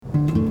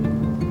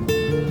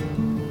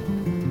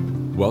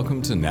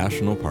Welcome to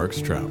National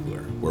Parks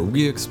Traveler, where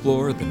we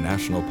explore the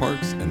national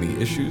parks and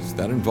the issues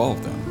that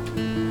involve them.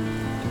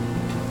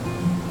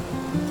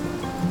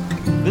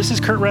 This is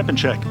Kurt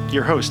Repenchek,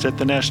 your host at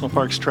the National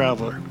Parks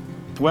Traveler.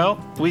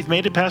 Well, we've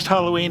made it past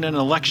Halloween and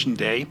Election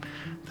Day.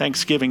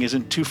 Thanksgiving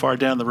isn't too far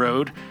down the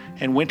road,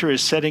 and winter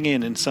is setting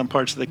in some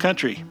parts of the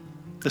country.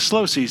 The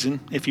slow season,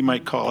 if you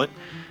might call it,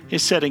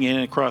 is setting in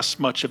across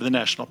much of the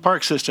national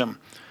park system,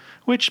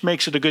 which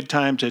makes it a good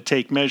time to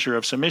take measure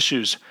of some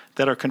issues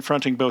that are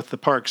confronting both the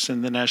parks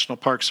and the National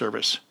Park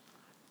Service.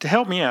 To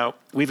help me out,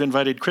 we've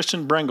invited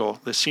Kristen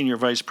Brengel, the Senior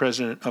Vice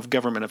President of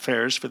Government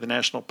Affairs for the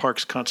National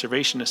Parks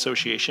Conservation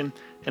Association,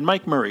 and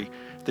Mike Murray,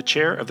 the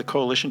Chair of the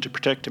Coalition to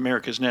Protect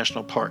America's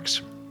National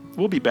Parks.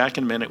 We'll be back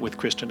in a minute with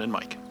Kristen and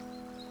Mike.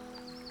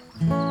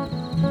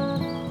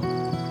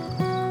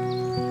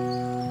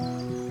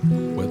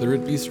 Whether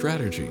it be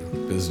strategy,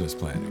 business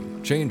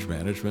planning, change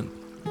management,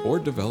 or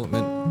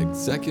development,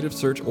 executive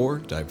search, or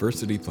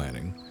diversity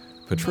planning,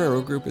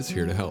 Potrero Group is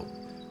here to help.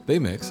 They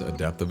mix a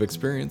depth of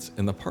experience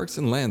in the parks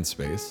and land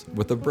space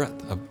with a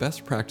breadth of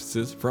best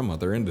practices from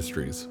other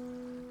industries.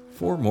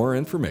 For more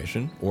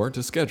information or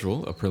to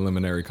schedule a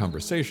preliminary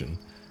conversation,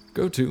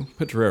 go to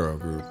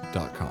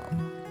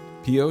potrerogroup.com.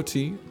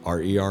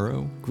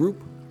 Potrero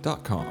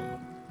group.com.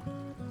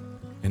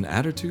 An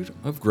attitude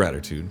of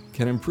gratitude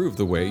can improve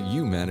the way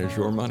you manage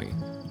your money.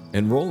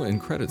 Enroll in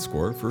Credit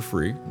Score for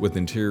free with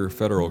Interior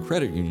Federal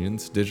Credit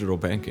Union's digital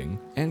banking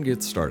and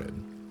get started.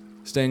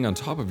 Staying on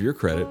top of your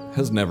credit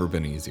has never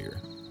been easier.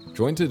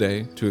 Join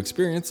today to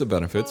experience the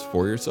benefits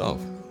for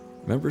yourself.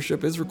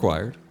 Membership is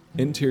required.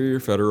 Interior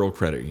Federal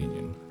Credit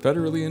Union,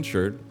 federally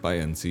insured by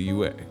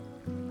NCUA.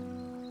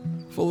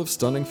 Full of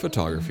stunning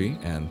photography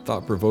and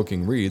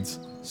thought-provoking reads,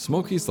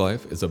 Smoky's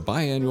Life is a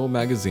biannual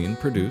magazine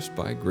produced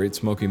by Great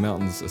Smoky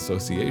Mountains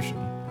Association.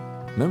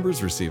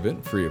 Members receive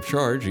it free of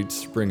charge each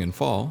spring and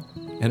fall,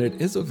 and it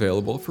is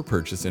available for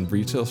purchase in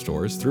retail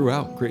stores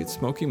throughout Great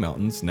Smoky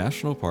Mountains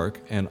National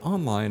Park and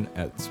online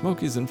at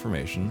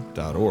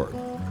smokiesinformation.org.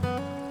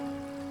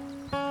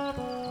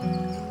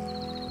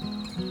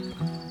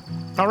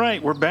 All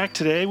right, we're back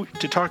today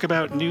to talk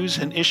about news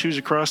and issues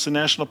across the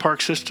National Park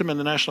System and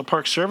the National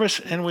Park Service,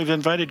 and we've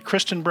invited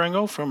Kristen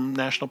Brengel from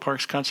National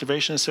Parks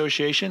Conservation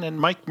Association and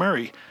Mike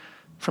Murray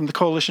from the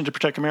Coalition to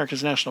Protect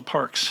America's National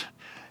Parks.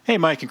 Hey,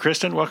 Mike and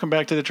Kristen, welcome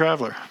back to The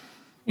Traveler.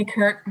 Hey,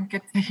 Kurt.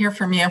 Good to hear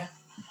from you.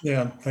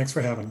 Yeah, thanks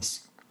for having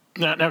us.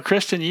 Now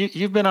Kristen,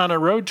 you've been on a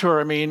road tour.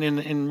 I mean,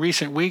 in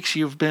recent weeks,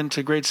 you've been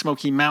to Great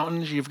Smoky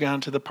Mountains. You've gone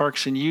to the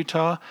parks in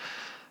Utah.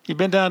 You've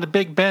been down to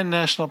Big Bend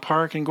National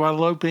Park and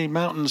Guadalupe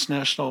Mountains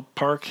National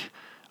Park.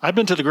 I've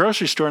been to the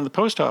grocery store and the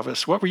post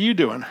office. What were you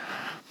doing?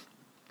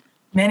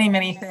 Many,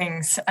 many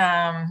things.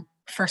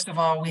 First of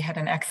all, we had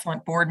an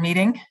excellent board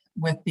meeting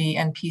with the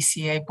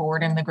NPCA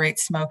board in the Great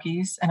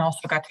Smokies, and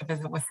also got to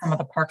visit with some of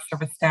the Park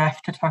Service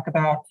staff to talk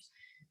about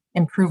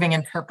improving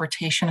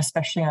interpretation,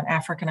 especially on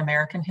African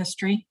American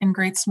history in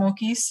Great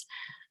Smokies.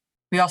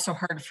 We also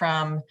heard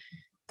from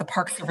the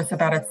Park Service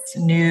about its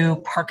new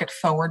Park It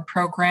Forward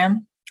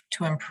program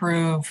to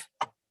improve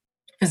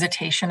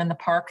visitation in the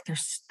park.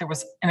 There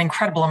was an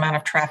incredible amount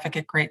of traffic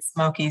at Great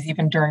Smokies,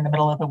 even during the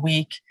middle of the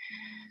week.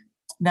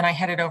 Then I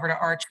headed over to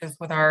Arches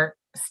with our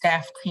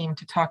staff team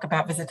to talk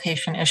about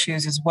visitation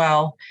issues as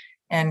well,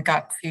 and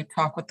got to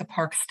talk with the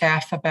park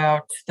staff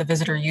about the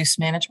visitor use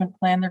management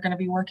plan they're going to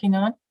be working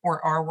on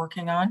or are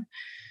working on.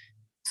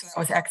 So that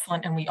was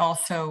excellent. And we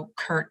also,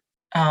 Kurt,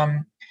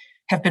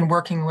 have been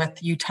working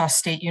with Utah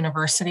State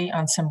University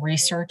on some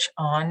research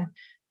on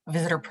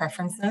visitor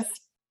preferences,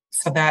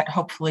 so that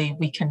hopefully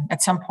we can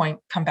at some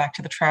point come back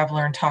to the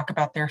Traveler and talk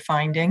about their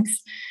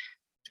findings.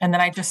 And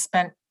then I just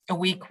spent a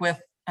week with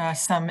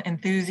some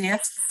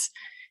enthusiasts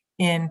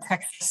in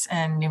Texas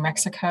and New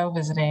Mexico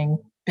visiting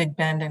Big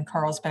Bend and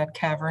Carlsbad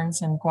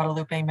Caverns and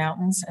Guadalupe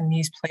Mountains. And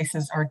these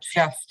places are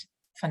just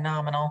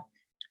phenomenal.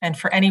 And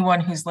for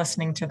anyone who's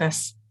listening to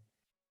this,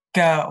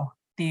 go.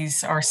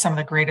 These are some of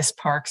the greatest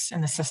parks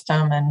in the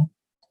system. And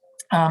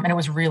it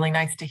was really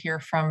nice to hear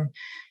from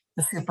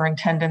the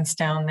superintendents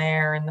down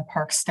there and the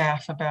park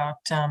staff about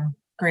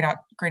Great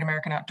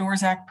American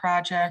Outdoors Act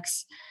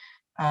projects,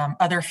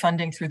 other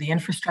funding through the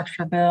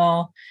infrastructure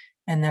bill,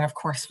 and then, of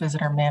course,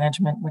 visitor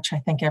management, which I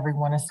think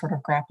everyone is sort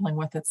of grappling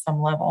with at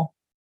some level.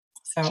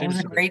 So it was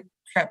a great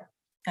trip,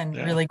 and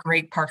really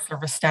great Park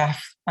Service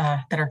staff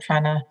that are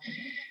trying to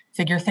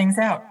figure things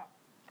out.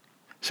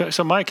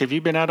 So Mike, have you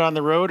been out on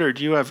the road, or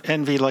do you have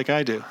envy like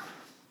I do?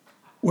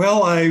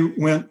 Well, I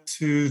went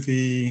to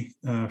the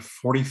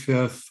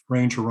 45th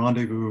Ranger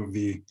Rendezvous of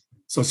the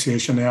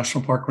Association of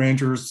National Park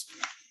Rangers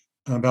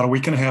about a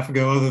week and a half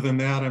ago. Other than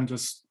that, I'm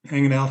just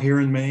hanging out here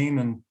in Maine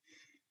and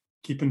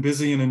keeping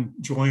busy and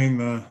enjoying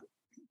the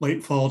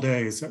late fall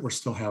days that we're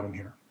still having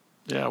here.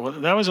 Yeah, well,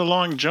 that was a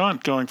long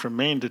jaunt going from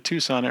Maine to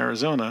Tucson,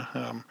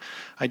 Arizona.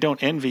 I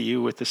don't envy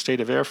you with the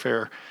state of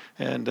airfare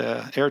and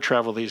air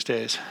travel these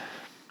days.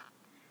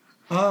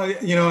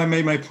 I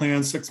made my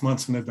plans 6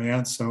 months in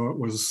advance, so it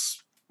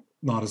was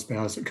not as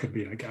bad as it could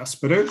be, I guess.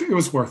 But it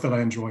was worth it. I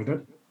enjoyed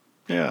it.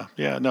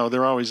 Yeah. No,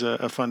 they're always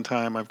a fun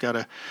time. I've got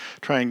to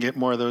try and get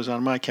more of those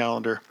on my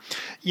calendar.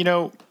 You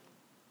know,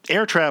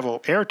 air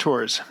travel, air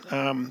tours.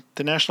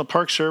 The National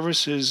Park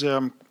Service is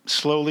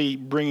slowly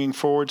bringing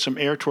forward some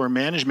air tour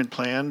management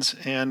plans.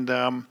 And,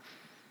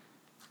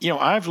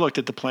 I've looked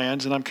at the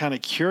plans and I'm kind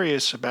of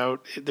curious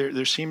about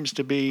there seems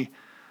to be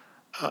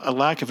a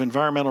lack of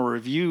environmental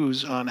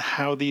reviews on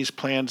how these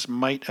plans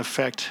might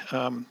affect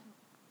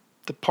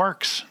the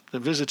parks, the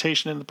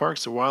visitation in the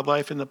parks, the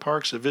wildlife in the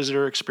parks, the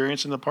visitor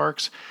experience in the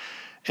parks.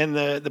 And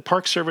the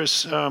Park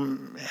Service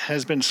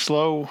has been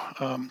slow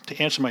to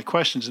answer my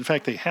questions. In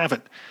fact, they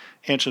haven't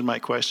answered my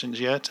questions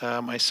yet.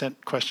 I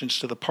sent questions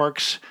to the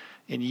parks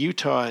in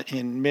Utah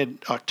in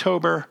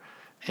mid-October,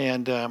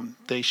 and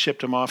they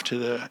shipped them off to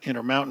the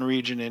Intermountain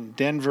region in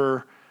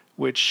Denver,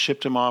 which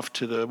shipped them off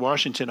to the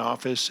Washington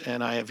office,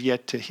 and I have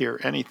yet to hear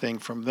anything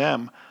from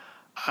them.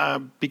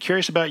 Be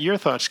curious about your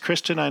thoughts.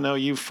 Kristen, I know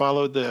you've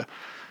followed the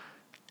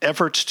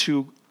efforts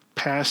to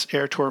pass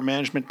air tour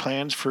management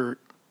plans for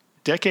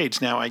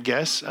decades now, I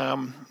guess.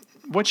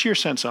 What's your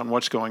sense on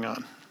what's going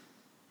on?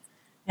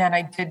 Yeah,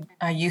 and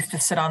I used to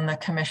sit on the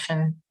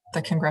commission,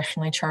 the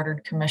Congressionally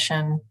Chartered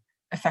Commission,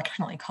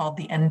 affectionately called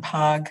the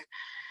NPOG.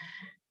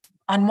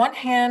 On one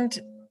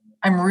hand,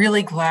 I'm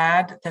really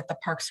glad that the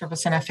Park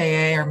Service and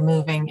FAA are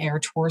moving air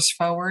tours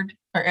forward,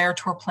 or air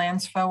tour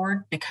plans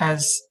forward,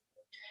 because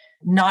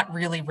not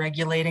really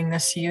regulating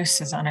this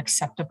use is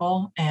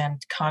unacceptable.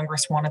 And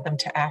Congress wanted them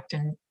to act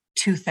in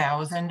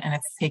 2000, and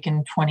it's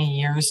taken 20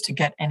 years to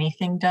get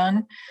anything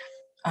done,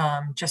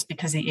 just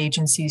because the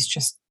agencies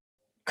just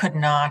could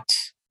not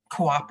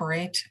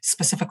cooperate,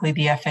 specifically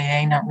the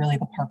FAA, not really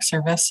the Park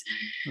Service.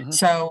 Mm-hmm.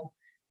 So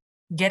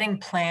getting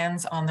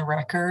plans on the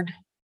record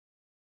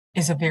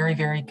is a very,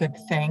 very good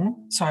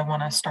thing. So I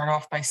want to start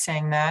off by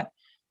saying that.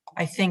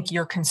 I think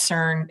your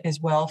concern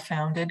is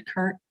well-founded,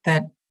 Kurt,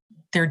 that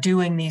they're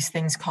doing these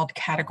things called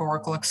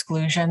categorical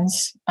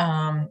exclusions.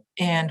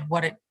 And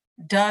what it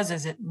does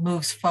is it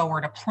moves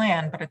forward a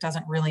plan, but it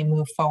doesn't really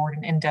move forward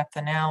an in-depth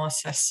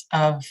analysis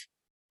of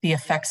the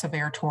effects of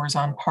air tours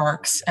on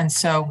parks. And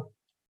so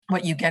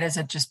what you get is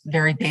a just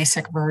very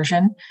basic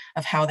version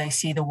of how they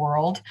see the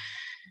world.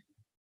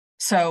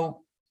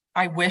 So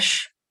I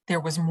wish there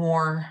was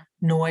more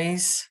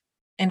noise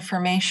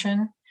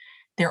information.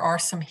 There are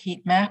some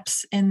heat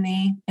maps in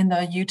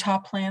the Utah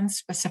plans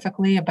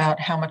specifically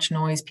about how much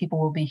noise people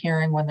will be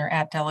hearing when they're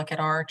at Delicate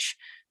Arch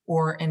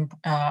or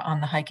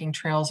on the hiking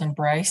trails in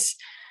Bryce.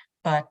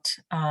 But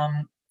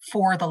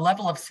for the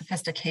level of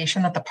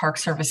sophistication that the Park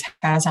Service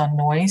has on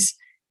noise,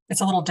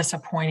 it's a little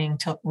disappointing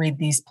to read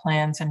these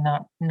plans and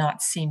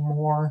not see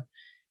more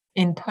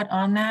input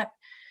on that.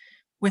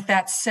 With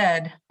that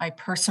said, I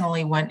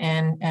personally went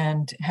in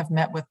and have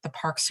met with the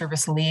Park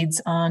Service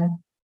leads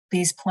on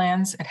these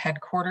plans at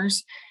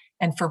headquarters.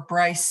 And for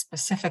Bryce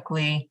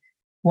specifically,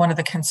 one of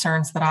the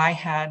concerns that I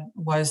had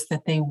was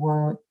that they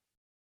were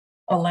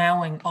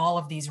allowing all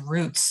of these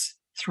routes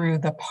through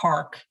the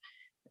park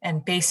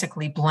and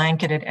basically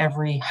blanketed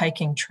every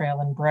hiking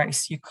trail in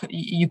Bryce.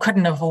 You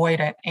couldn't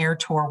avoid an air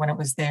tour when it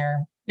was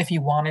there if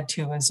you wanted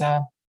to as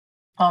a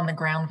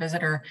on-the-ground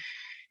visitor.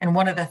 And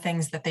one of the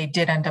things that they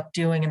did end up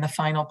doing in the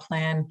final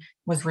plan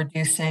was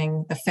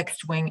reducing the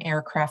fixed wing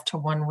aircraft to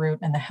one route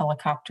and the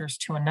helicopters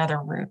to another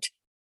route.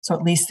 So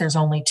at least there's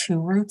only two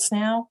routes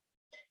now.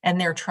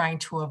 And they're trying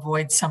to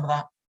avoid some of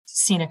the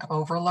scenic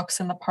overlooks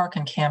in the park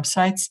and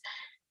campsites.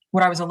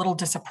 What I was a little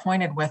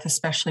disappointed with,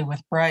 especially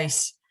with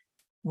Bryce,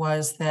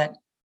 was that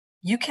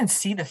you can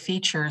see the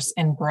features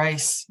in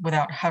Bryce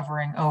without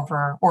hovering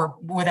over or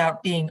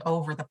without being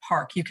over the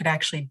park. You could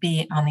actually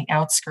be on the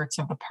outskirts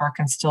of the park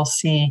and still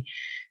see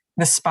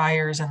the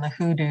spires and the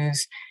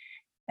hoodoos.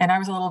 And I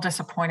was a little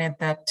disappointed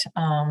that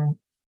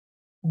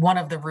one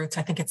of the routes,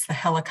 I think it's the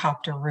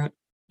helicopter route,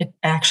 it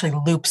actually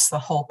loops the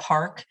whole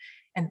park.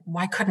 And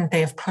why couldn't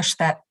they have pushed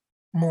that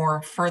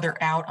more further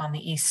out on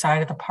the east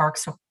side of the park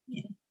so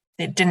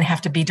it didn't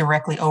have to be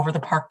directly over the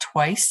park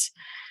twice?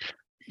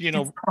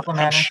 It's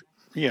problematic.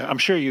 I'm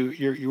sure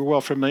you're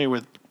well familiar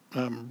with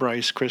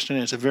Bryce, Kristen.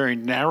 It's a very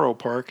narrow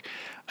park.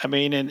 I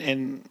mean,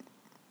 and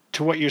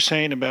to what you're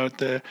saying about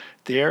the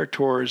air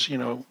tours,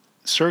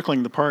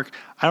 circling the park,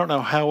 I don't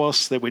know how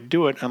else they would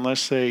do it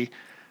unless they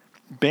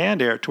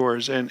banned air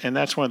tours. And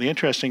that's one of the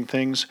interesting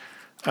things,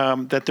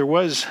 that there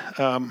was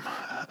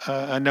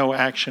a no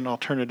action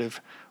alternative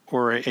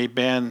or a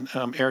ban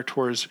air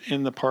tours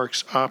in the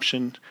parks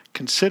option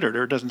considered,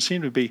 or it doesn't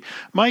seem to be.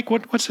 Mike,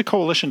 what's the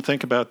coalition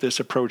think about this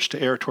approach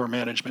to air tour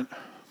management?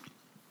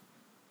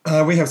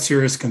 We have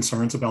serious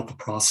concerns about the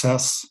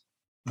process.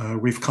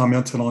 We've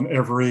commented on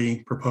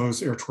every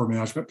proposed air tour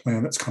management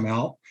plan that's come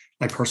out.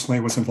 I personally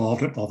was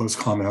involved in all those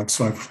comments,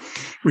 so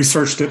I've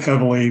researched it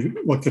heavily,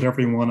 looked at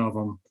every one of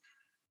them.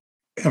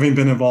 Having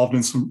been involved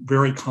in some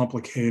very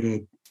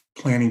complicated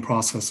planning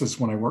processes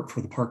when I worked for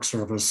the Park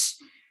Service,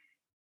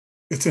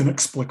 it's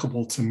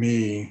inexplicable to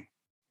me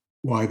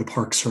why the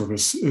Park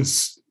Service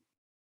is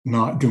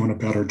not doing a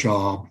better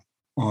job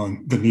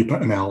on the NEPA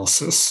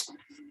analysis.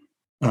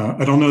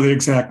 I don't know the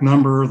exact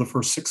number, the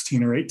first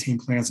 16 or 18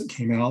 plans that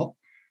came out.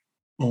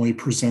 only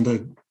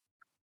presented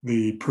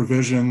the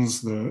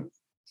provisions, the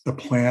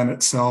plan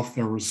itself.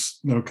 There was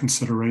no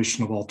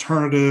consideration of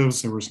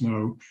alternatives. There was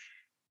no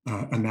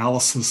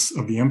analysis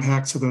of the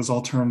impacts of those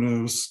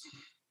alternatives.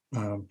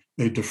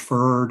 They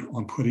deferred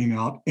on putting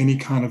out any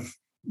kind of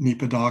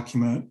NEPA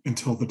document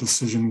until the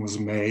decision was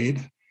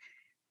made.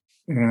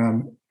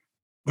 And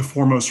the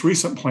four most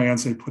recent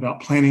plans, they put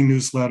out planning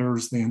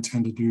newsletters. They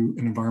intend to do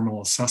an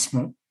environmental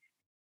assessment,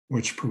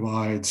 which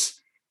provides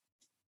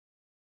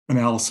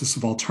analysis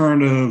of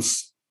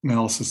alternatives,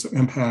 analysis of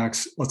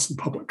impacts, lets the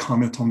public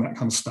comment on that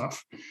kind of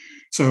stuff.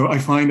 So I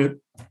find it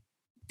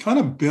kind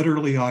of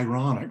bitterly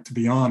ironic, to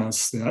be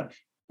honest, that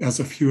as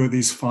a few of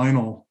these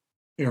final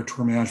air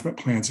tour management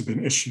plans have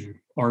been issued,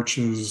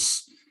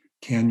 Arches,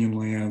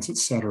 Canyonlands, et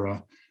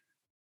cetera,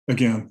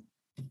 again,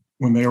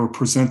 when they were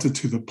presented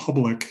to the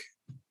public,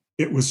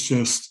 it was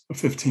just a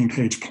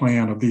 15-page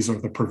plan of these are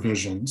the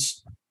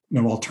provisions,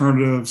 no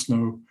alternatives,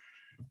 no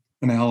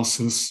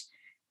analysis,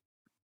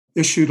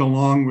 issued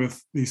along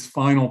with these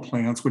final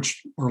plans,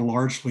 which are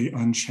largely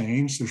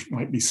unchanged. There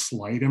might be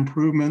slight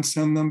improvements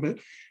in them, but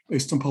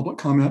based on public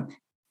comment,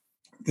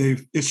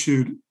 they've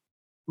issued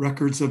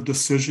records of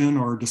decision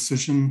or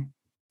decision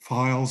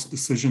files,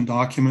 decision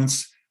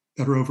documents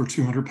that are over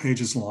 200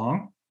 pages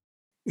long,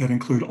 that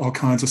include all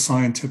kinds of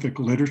scientific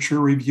literature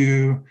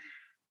review,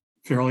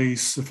 fairly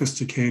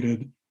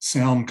sophisticated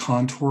sound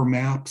contour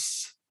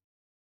maps,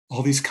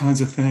 all these kinds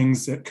of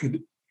things that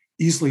could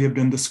easily have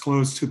been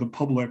disclosed to the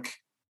public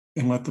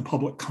and let the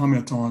public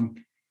comment on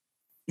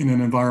in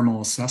an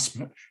environmental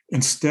assessment.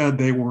 Instead,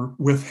 they were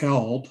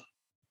withheld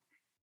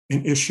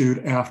and issued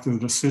after the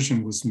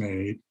decision was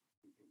made.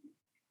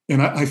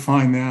 And I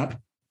find that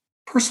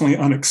personally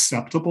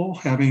unacceptable,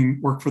 having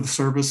worked for the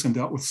service and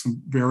dealt with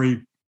some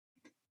very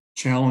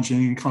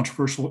challenging,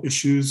 controversial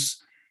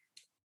issues.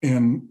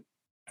 And,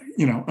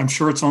 I'm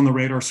sure it's on the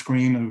radar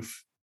screen of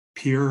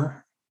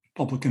peer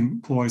public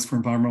employees for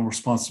environmental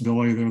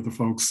responsibility. They're the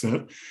folks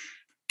that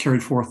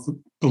carried forth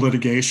the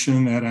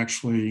litigation that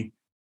actually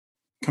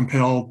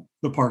compelled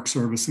the Park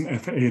Service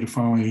and FAA to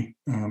finally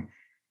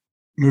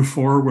move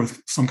forward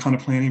with some kind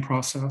of planning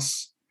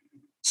process.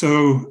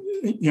 So,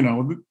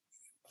 in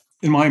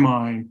my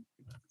mind,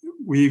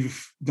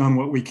 we've done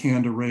what we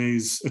can to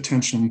raise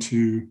attention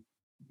to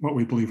what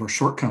we believe are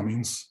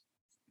shortcomings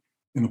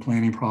in the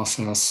planning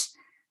process.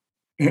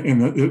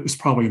 And it's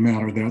probably a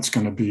matter that's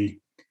going to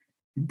be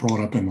brought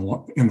up in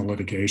the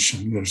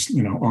litigation. There's,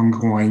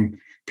 ongoing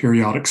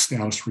periodic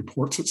status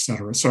reports, et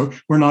cetera. So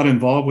we're not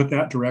involved with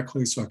that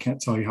directly, so I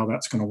can't tell you how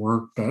that's going to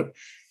work. But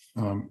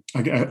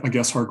I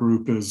guess our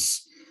group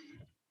is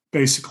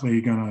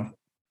basically going to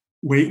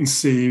wait and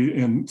see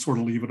and sort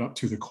of leave it up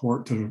to the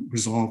court to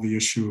resolve the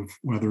issue of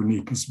whether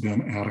NEPA has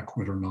been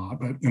adequate or not.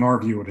 But in our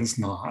view, it has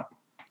not.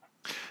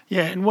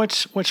 Yeah, and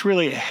what's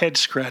really a head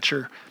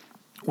scratcher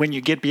when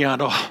you get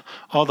beyond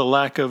all the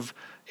lack of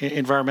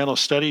environmental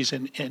studies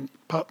and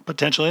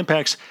potential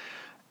impacts,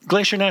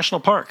 Glacier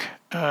National Park,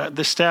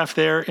 the staff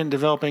there in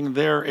developing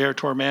their air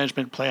tour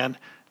management plan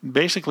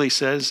basically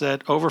says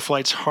that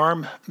overflights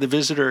harm the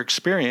visitor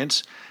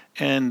experience,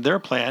 and their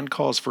plan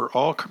calls for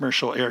all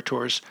commercial air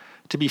tours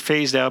to be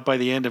phased out by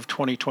the end of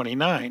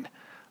 2029.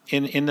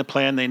 In the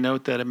plan, they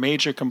note that a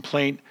major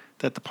complaint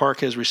that the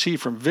park has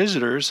received from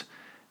visitors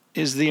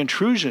is the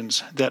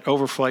intrusions that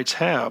overflights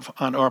have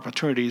on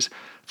opportunities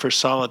for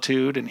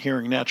solitude and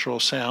hearing natural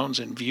sounds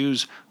and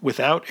views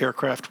without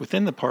aircraft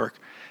within the park.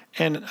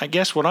 And I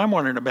guess what I'm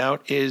wondering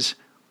about is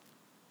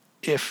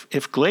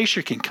if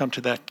Glacier can come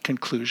to that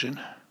conclusion,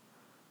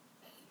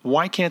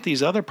 why can't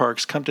these other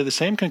parks come to the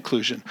same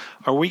conclusion?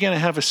 Are we going to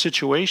have a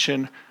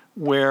situation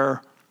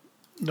where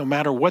no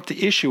matter what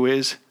the issue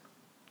is,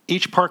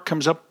 each park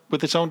comes up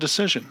with its own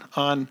decision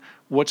on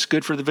what's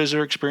good for the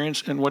visitor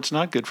experience and what's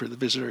not good for the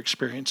visitor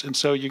experience? And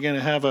so you're going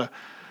to have a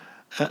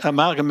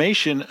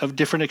amalgamation of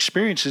different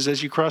experiences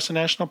as you cross the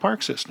national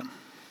park system.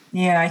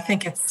 Yeah, I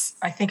think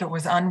it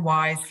was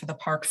unwise for the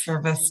Park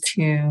Service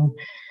to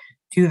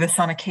do this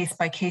on a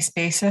case-by-case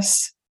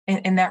basis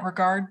in that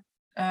regard,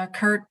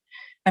 Kurt.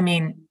 I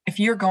mean, if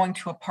you're going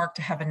to a park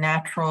to have a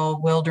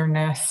natural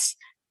wilderness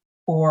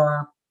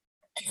or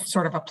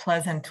sort of a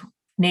pleasant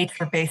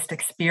nature-based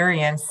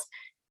experience,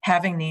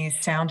 having these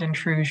sound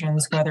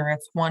intrusions, whether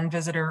it's one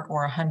visitor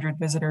or 100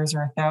 visitors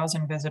or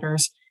 1,000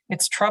 visitors,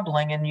 it's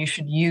troubling, and you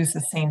should use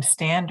the same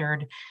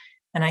standard.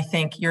 And I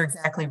think you're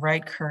exactly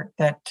right, Kurt,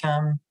 that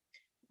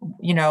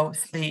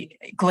the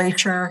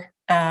Glacier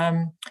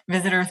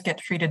visitors get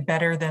treated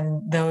better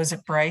than those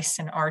at Bryce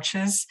and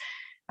Arches.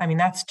 I mean,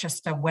 that's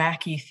just a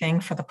wacky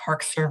thing for the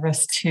Park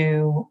Service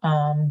to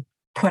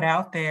put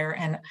out there.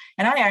 And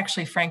I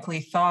actually, frankly,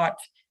 thought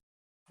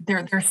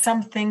there's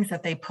some things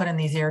that they put in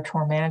these air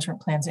tour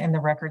management plans in the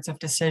records of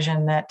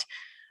decision that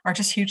are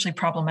just hugely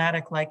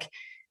problematic. Like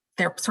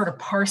they're sort of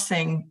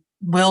parsing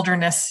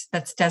wilderness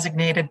that's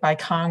designated by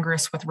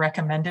Congress with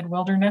recommended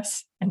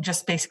wilderness and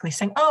just basically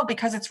saying, oh,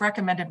 because it's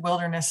recommended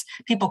wilderness,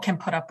 people can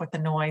put up with the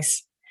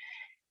noise.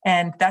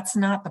 And that's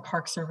not the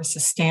Park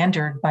Service's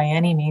standard by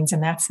any means,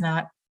 and that's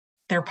not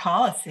their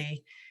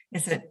policy.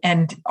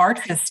 And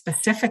Arches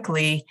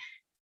specifically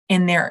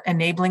in their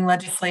enabling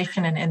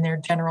legislation and in their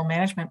general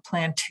management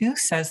plan too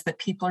says that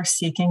people are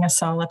seeking a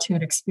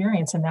solitude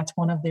experience, and that's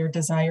one of their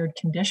desired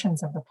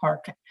conditions of the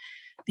park.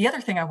 The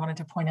other thing I wanted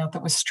to point out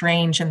that was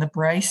strange in the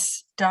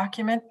Bryce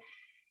document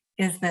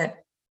is that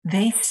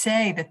they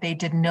say that they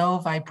did no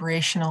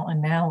vibrational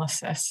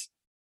analysis.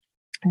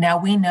 Now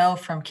we know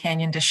from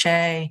Canyon de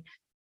Chelly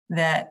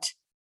that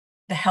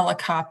the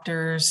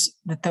helicopters,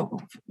 that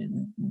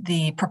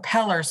the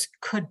propellers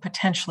could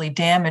potentially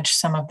damage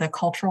some of the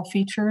cultural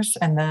features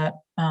and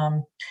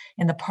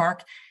in the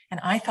park. And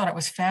I thought it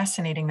was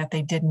fascinating that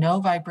they did no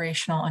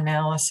vibrational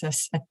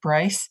analysis at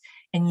Bryce,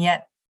 and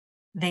yet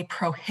they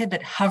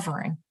prohibit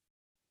hovering.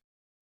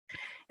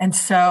 And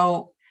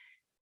so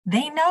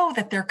they know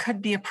that there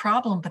could be a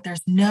problem, but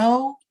there's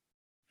no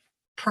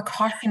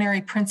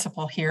precautionary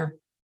principle here.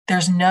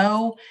 There's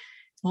no,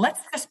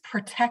 let's just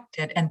protect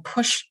it and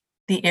push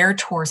the air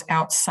tours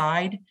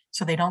outside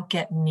so they don't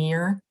get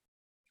near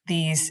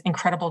these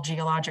incredible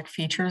geologic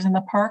features in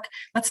the park.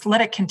 Let's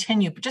let it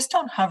continue, but just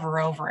don't hover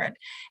over it.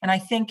 And I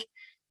think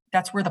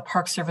that's where the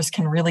Park Service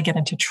can really get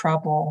into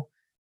trouble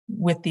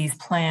with these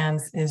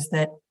plans, is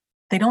that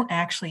they don't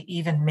actually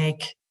even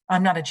make,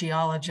 I'm not a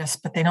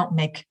geologist, but they don't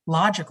make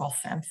logical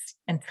sense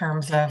in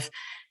terms of,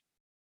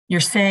 you're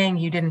saying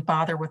you didn't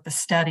bother with the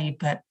study,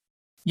 but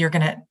you're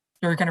going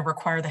to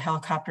require the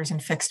helicopters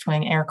and fixed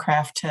wing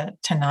aircraft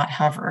to not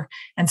hover.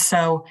 And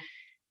so,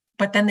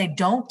 but then they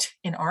don't,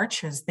 in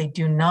Arches, they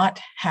do not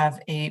have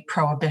a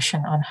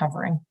prohibition on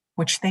hovering,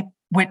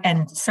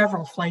 and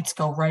several flights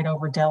go right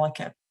over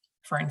Delicate,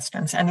 for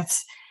instance. And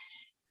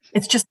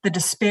it's just the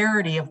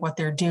disparity of what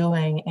they're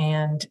doing,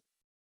 and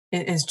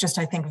it is just,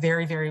 I think,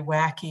 very, very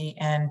wacky.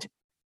 And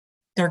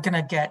they're going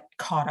to get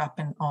caught up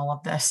in all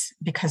of this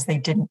because they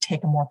didn't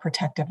take a more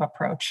protective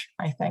approach,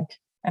 I think.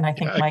 And I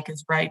think Mike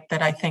is right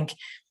that I think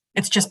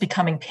it's just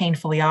becoming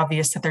painfully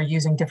obvious that they're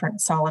using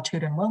different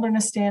solitude and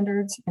wilderness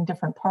standards in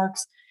different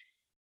parks.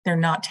 They're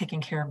not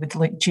taking care of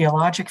the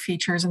geologic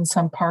features in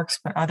some parks,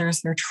 but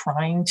others they're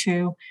trying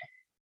to.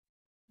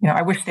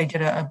 I wish they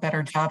did a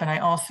better job. And I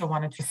also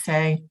wanted to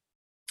say,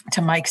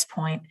 to Mike's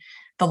point,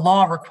 the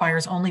law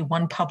requires only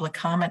one public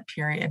comment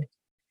period.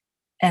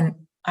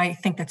 And I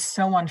think it's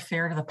so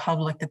unfair to the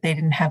public that they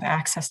didn't have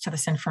access to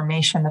this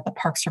information that the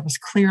Park Service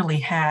clearly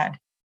had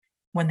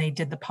when they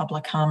did the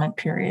public comment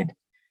period.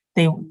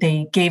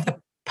 They gave the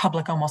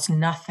public almost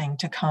nothing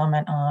to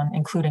comment on,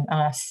 including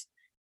us,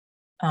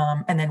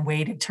 and then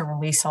waited to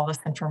release all this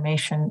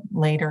information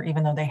later,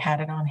 even though they had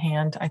it on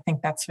hand. I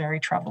think that's very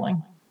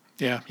troubling.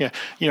 Yeah.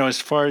 As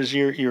far as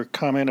your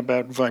comment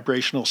about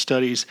vibrational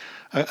studies,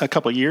 a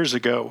couple of years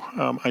ago,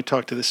 I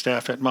talked to the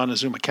staff at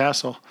Montezuma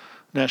Castle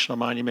National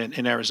Monument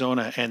in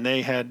Arizona, and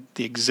they had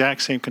the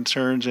exact same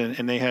concerns,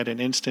 and they had an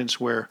instance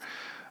where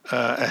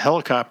a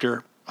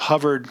helicopter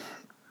hovered,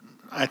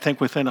 I think,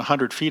 within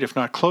 100 feet, if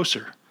not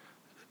closer,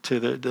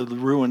 to the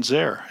ruins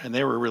there, and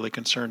they were really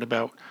concerned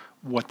about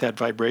what that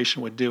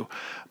vibration would do.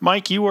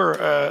 Mike, you were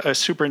a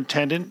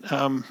superintendent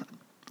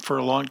for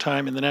a long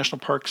time in the National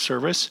Park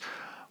Service.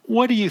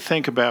 What do you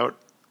think about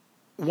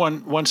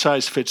one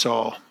size fits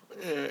all?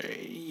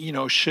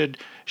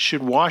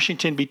 Should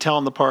Washington be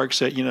telling the parks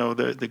that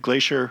the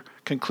glacier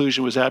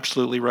conclusion was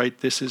absolutely right?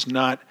 This is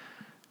not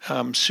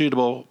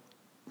suitable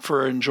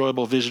for an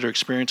enjoyable visitor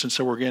experience, and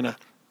so we're going to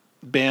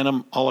ban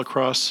them all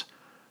across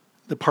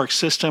the park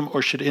system?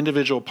 Or should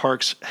individual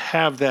parks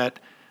have that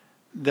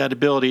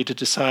ability to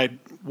decide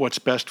what's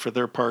best for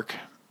their park?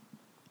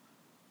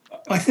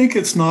 I think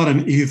it's not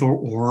an either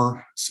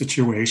or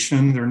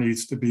situation. There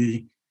needs to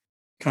be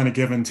kind of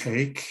give and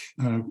take.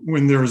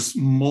 When there's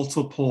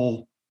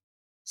multiple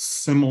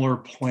similar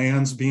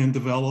plans being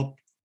developed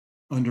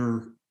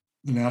under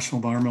the National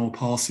Environmental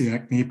Policy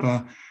Act,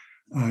 NEPA,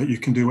 you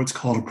can do what's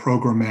called a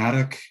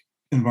programmatic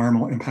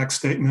environmental impact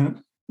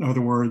statement. In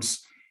other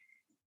words,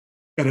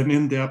 at an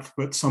in-depth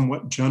but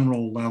somewhat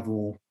general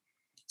level,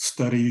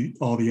 study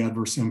all the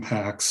adverse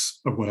impacts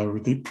of whatever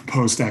the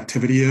proposed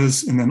activity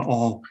is, and then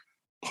all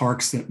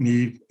parks that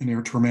need an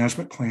air tour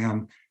management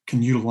plan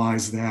can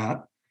utilize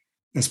that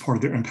as part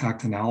of their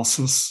impact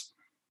analysis.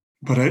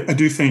 But I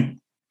do think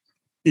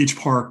each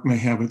park may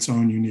have its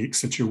own unique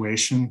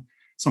situation.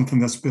 Something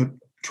that's a bit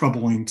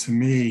troubling to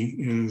me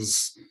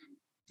is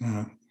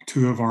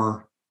two of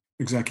our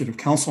executive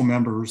council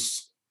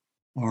members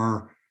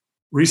are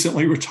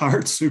recently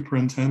retired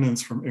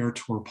superintendents from air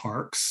tour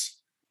parks.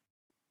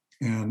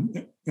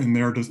 And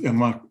they're just, I'm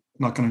not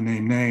going to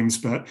name names,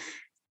 but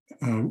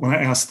when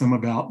I asked them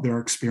about their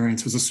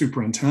experience as a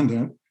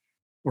superintendent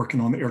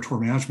working on the air tour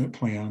management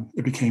plan,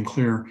 it became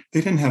clear they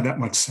didn't have that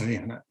much say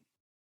in it.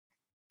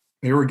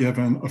 They were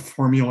given a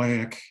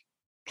formulaic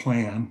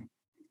plan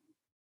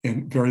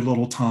and very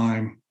little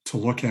time to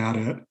look at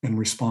it and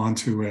respond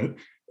to it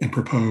and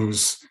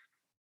propose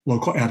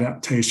local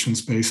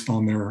adaptations based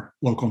on their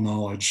local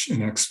knowledge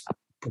and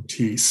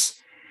expertise.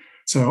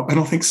 So I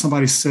don't think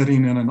somebody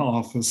sitting in an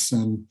office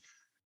in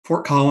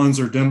Fort Collins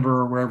or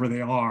Denver or wherever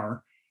they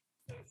are,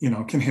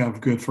 can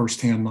have good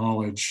firsthand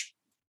knowledge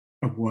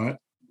of what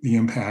the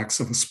impacts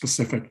of a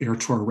specific air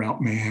tour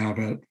route may have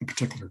at a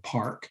particular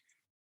park.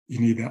 You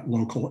need that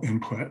local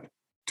input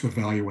to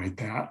evaluate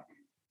that.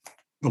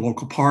 The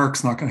local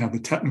park's not going to have the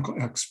technical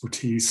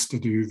expertise to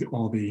do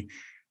all the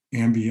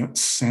ambient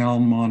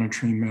sound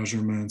monitoring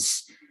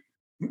measurements,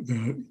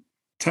 the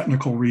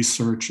technical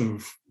research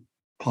of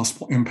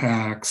possible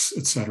impacts,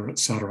 et cetera, et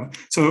cetera.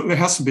 So there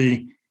has to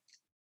be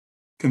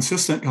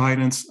consistent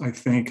guidance, I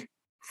think,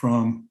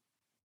 from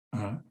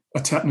a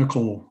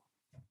technical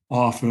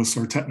office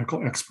or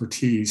technical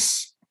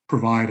expertise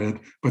provided,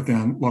 but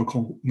then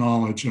local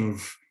knowledge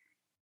of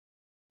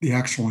the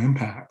actual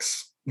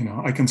impacts.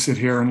 I can sit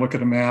here and look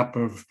at a map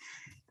of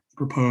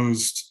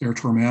proposed air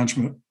tour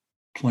management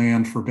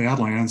plan for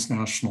Badlands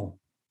National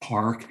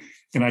Park,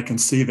 and I can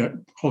see that,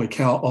 holy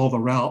cow, all the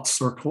routes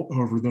circle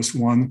over this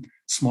one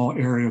small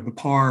area of the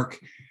park,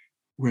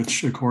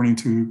 which, according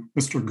to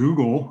Mr.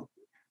 Google,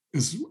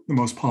 is the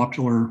most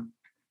popular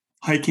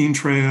hiking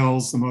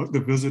trails,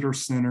 the visitor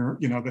center,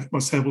 the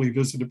most heavily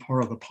visited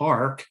part of the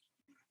park.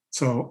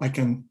 So I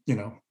can,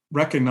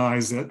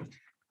 recognize that,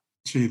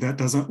 gee, that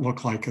doesn't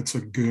look like it's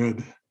a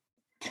good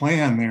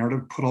plan there to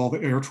put all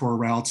the air tour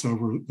routes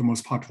over the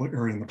most popular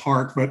area in the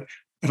park. But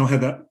I don't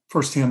have that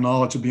firsthand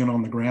knowledge of being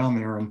on the ground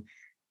there and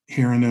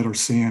hearing it or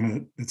seeing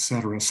it, et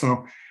cetera.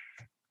 So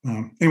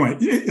anyway,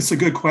 it's a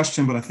good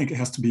question, but I think it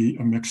has to be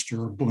a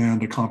mixture, a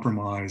blend, a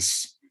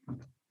compromise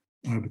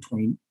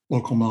between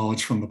local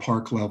knowledge from the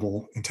park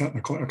level and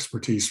technical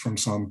expertise from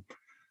some,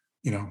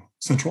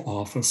 central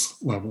office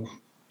level.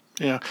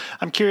 Yeah,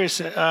 I'm curious,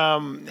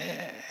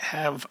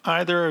 have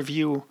either of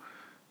you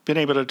been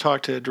able to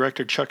talk to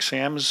Director Chuck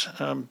Sams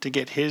to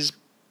get his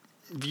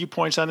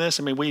viewpoints on this?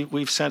 I mean,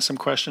 we've sent some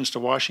questions to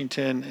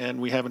Washington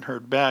and we haven't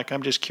heard back.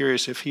 I'm just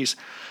curious if he's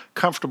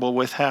comfortable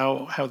with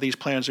how these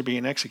plans are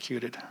being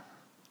executed.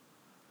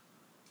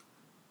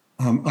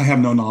 I have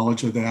no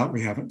knowledge of that.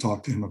 We haven't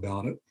talked to him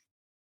about it.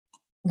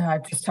 No,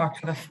 I've just talked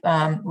to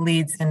the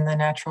leads in the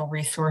natural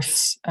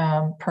resource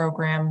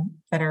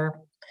program that are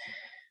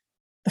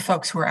the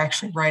folks who are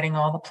actually writing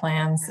all the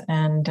plans.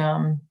 And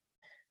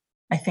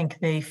I think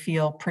they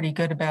feel pretty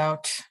good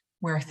about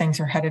where things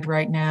are headed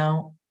right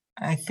now.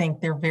 I think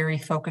they're very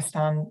focused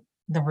on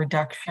the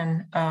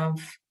reduction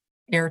of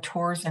air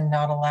tours and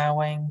not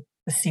allowing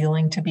the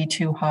ceiling to be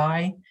too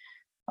high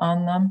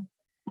on them.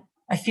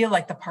 I feel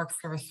like the Park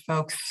Service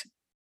folks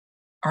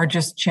are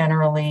just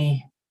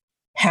generally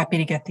happy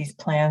to get these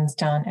plans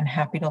done and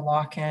happy to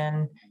lock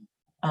in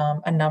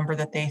a number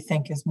that they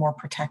think is more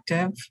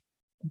protective.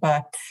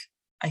 But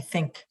I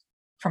think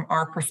from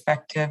our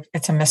perspective,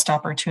 it's a missed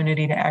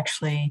opportunity to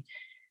actually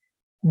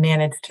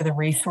manage to the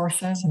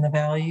resources and the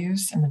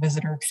values and the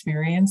visitor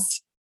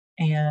experience.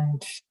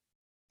 And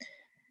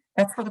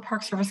that's where the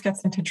Park Service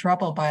gets into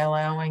trouble, by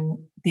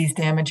allowing these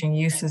damaging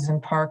uses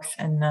in parks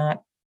and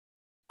not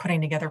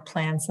putting together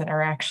plans that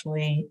are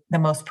actually the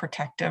most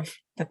protective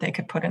that they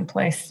could put in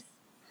place.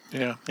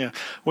 Yeah.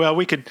 Well,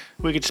 we could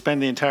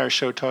spend the entire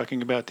show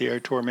talking about the air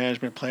tour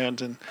management plans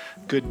and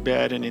good,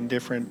 bad, and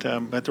indifferent.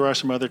 But there are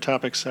some other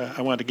topics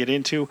I want to get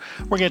into.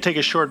 We're going to take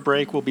a short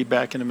break. We'll be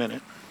back in a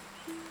minute.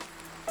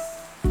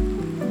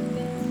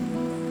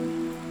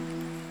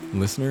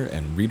 Listener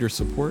and reader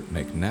support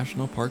make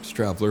National Parks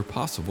Traveler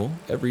possible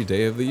every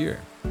day of the year.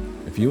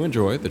 If you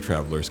enjoy the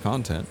Traveler's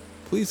content,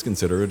 please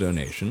consider a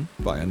donation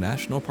via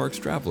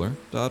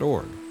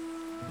nationalparkstraveler.org.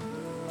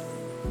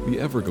 The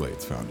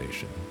Everglades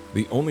Foundation,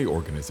 the only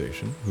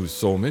organization whose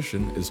sole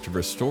mission is to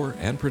restore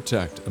and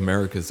protect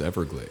America's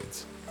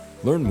Everglades.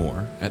 Learn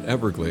more at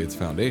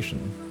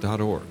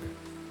evergladesfoundation.org.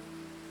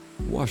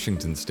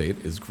 Washington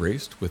State is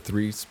graced with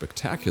 3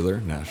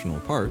 spectacular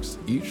national parks,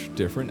 each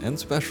different and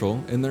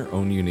special in their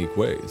own unique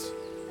ways.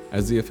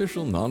 As the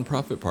official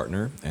nonprofit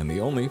partner and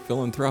the only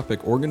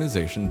philanthropic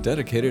organization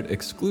dedicated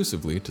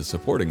exclusively to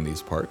supporting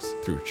these parks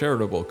through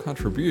charitable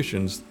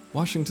contributions,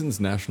 Washington's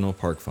National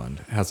Park Fund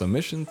has a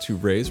mission to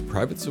raise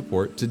private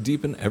support to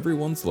deepen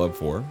everyone's love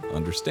for,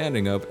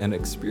 understanding of, and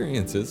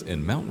experiences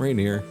in Mount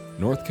Rainier,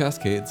 North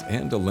Cascades,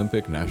 and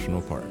Olympic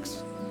National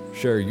Parks.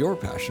 Share your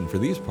passion for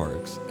these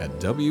parks at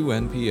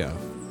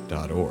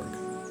WNPF.org.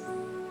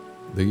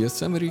 The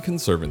Yosemite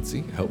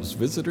Conservancy helps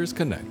visitors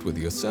connect with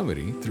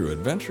Yosemite through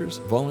adventures,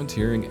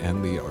 volunteering,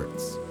 and the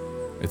arts.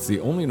 It's the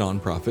only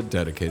nonprofit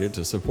dedicated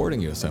to supporting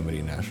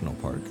Yosemite National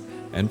Park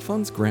and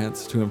funds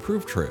grants to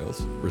improve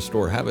trails,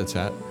 restore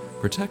habitat,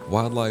 protect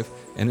wildlife,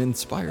 and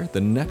inspire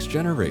the next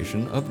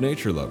generation of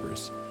nature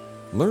lovers.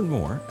 Learn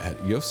more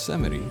at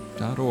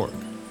yosemite.org.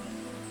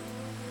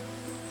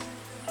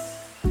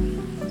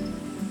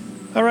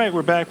 All right,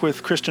 we're back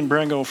with Kristen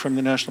Brengel from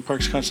the National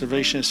Parks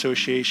Conservation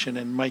Association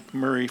and Mike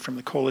Murray from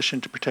the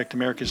Coalition to Protect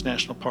America's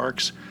National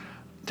Parks.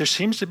 There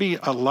seems to be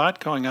a lot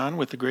going on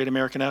with the Great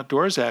American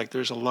Outdoors Act.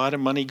 There's a lot of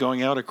money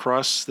going out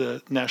across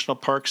the national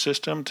park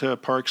system to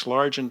parks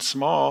large and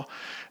small.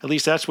 At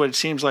least that's what it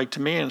seems like to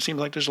me, and it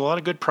seems like there's a lot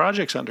of good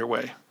projects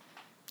underway.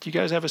 Do you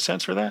guys have a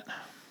sense for that?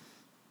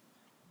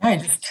 I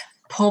just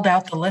pulled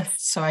out the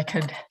list so I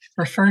could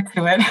refer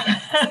to it.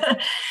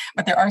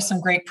 But there are some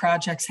great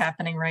projects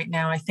happening right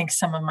now. I think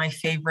some of my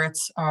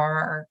favorites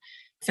are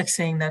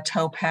fixing the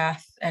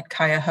towpath at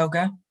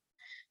Cuyahoga,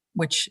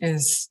 which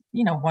is,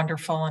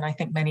 wonderful. And I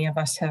think many of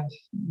us have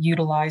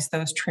utilized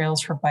those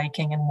trails for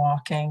biking and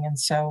walking. And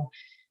so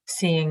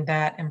seeing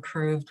that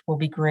improved will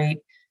be great.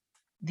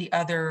 The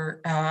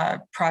other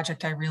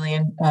project I really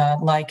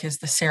like is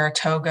the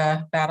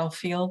Saratoga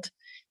Battlefield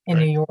in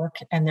New York.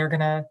 And they're going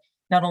to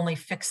not only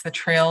fix the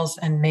trails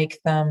and make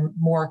them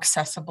more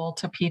accessible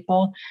to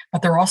people,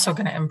 but they're also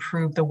going to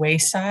improve the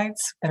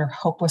waysides that are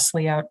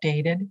hopelessly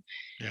outdated.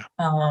 Yeah.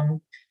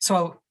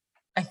 So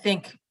I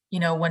think,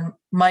 when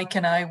Mike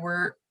and I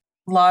were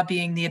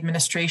lobbying the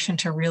administration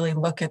to really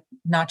look at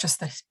not just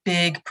the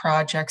big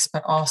projects,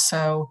 but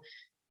also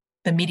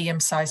the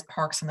medium-sized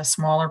parks and the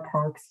smaller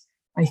parks,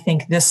 I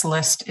think this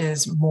list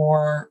is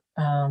more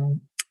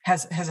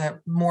has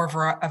a more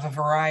of a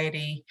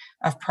variety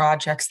of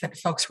projects that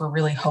folks were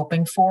really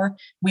hoping for.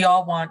 We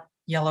all want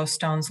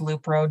Yellowstone's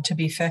Loop Road to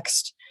be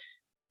fixed.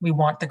 We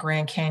want the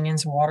Grand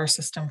Canyon's water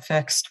system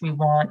fixed. We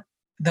want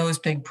those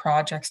big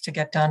projects to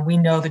get done. We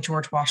know the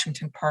George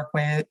Washington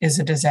Parkway is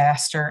a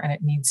disaster and it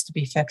needs to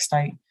be fixed.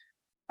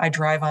 I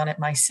drive on it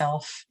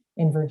myself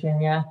in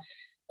Virginia,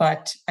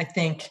 but I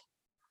think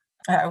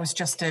I was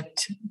just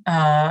at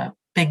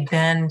Big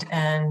Bend,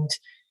 and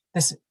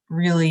this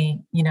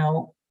really,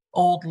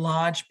 old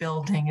lodge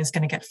building is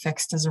going to get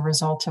fixed as a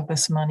result of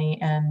this money.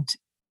 And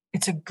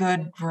it's a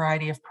good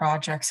variety of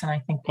projects. And I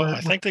think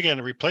I think they're going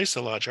to replace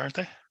the lodge, aren't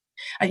they?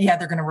 Yeah,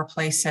 they're going to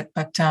replace it.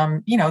 But,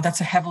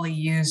 that's a heavily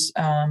used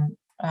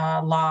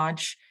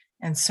lodge.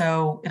 And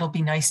so it'll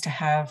be nice to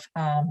have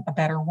a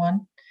better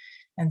one.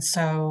 And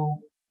so,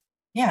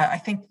 yeah, I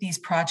think these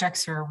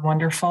projects are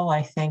wonderful.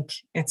 I think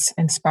it's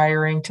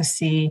inspiring to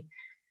see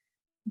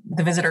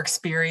the visitor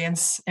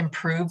experience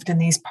improved in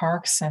these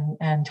parks,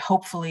 and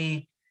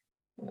hopefully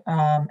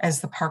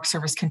as the Park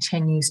Service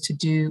continues to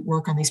do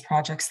work on these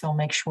projects, they'll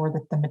make sure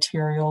that the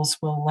materials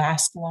will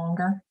last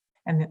longer,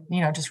 and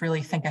just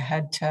really think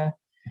ahead to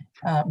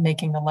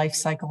making the life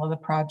cycle of the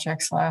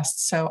projects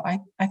last. So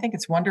I think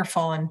it's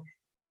wonderful. And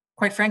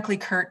quite frankly,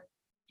 Kurt,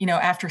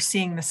 after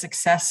seeing the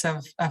success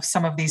of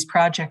some of these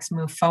projects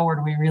move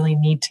forward, we really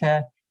need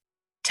to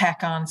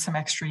tack on some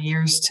extra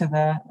years to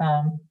the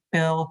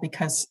bill,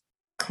 because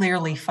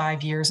clearly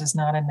 5 years is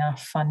not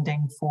enough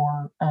funding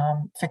for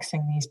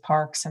fixing these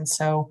parks. And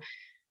so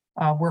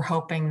we're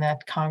hoping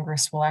that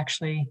Congress will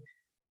actually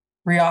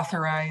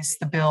reauthorize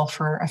the bill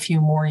for a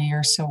few more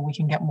years so we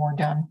can get more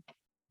done.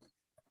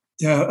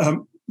 Yeah,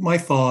 my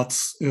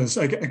thoughts is,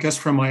 I guess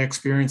from my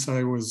experience,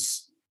 I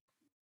was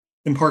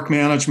in park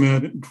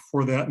management,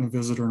 before that in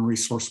visitor and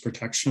resource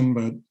protection,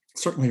 but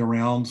certainly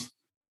around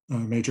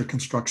major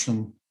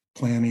construction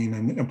planning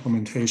and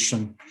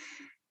implementation.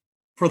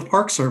 For the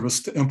Park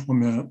Service to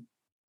implement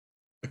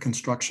a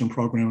construction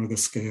program of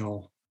this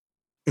scale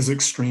is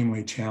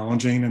extremely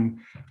challenging. And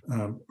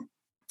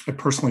I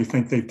personally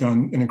think they've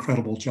done an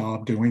incredible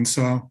job doing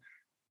so.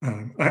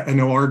 I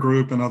know our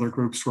group and other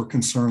groups were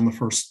concerned the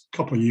first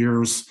couple of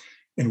years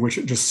in which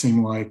it just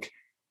seemed like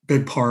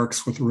big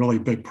parks with really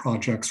big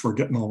projects were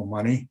getting all the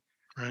money.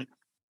 Right.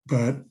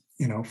 But,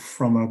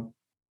 from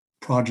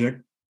a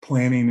project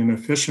planning and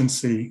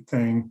efficiency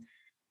thing,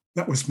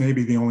 that was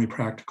maybe the only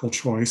practical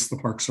choice the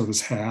Park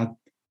Service had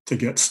to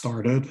get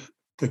started,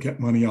 to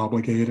get money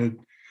obligated.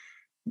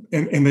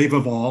 And they've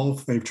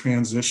evolved. They've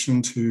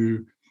transitioned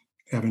to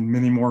having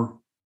many more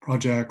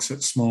projects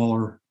at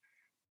smaller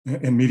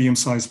and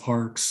medium-sized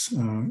parks.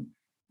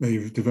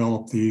 They've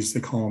developed these,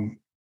 they call them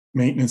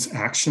maintenance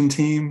action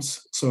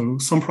teams. So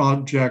some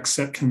projects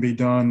that can be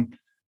done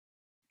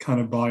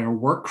kind of by a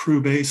work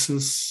crew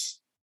basis.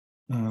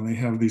 They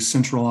have these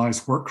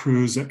centralized work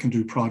crews that can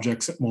do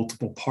projects at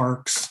multiple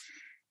parks.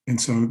 And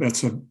so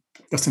that's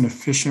an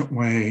efficient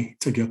way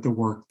to get the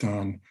work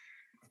done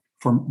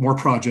for more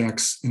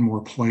projects in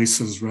more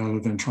places, rather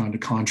than trying to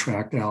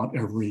contract out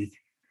every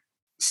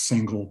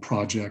single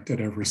project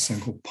at every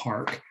single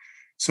park.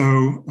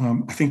 So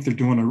I think they're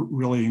doing a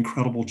really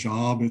incredible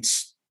job.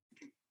 It's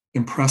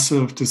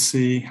impressive to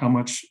see how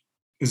much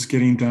is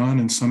getting done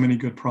in so many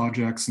good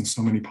projects in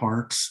so many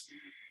parks.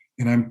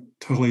 And I'm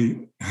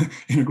totally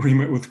in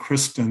agreement with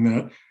Kristen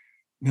that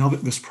now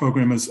that this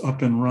program is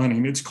up and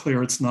running, it's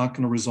clear it's not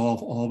going to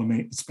resolve all the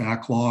maintenance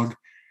backlog,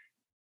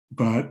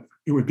 but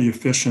it would be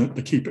efficient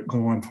to keep it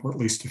going for at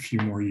least a few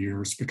more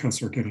years because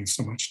they're getting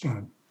so much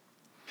done.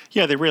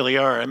 Yeah, they really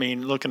are. I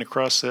mean, looking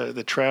across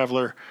the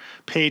Traveler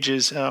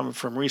pages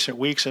from recent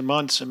weeks and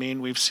months, I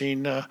mean, we've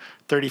seen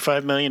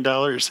 $35 million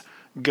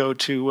go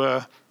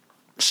to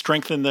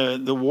strengthen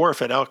the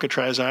wharf at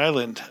Alcatraz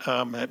Island.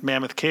 At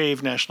Mammoth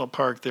Cave National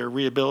Park, they're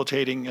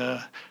rehabilitating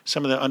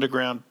some of the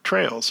underground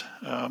trails.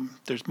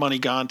 There's money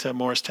gone to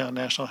Morristown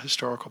National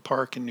Historical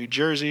Park in New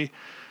Jersey,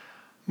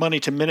 money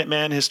to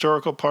Minuteman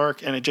Historical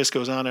Park, and it just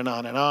goes on and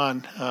on and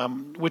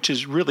on, which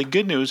is really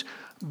good news.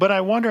 But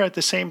I wonder at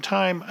the same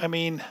time, I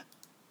mean,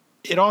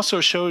 it also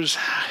shows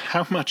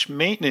how much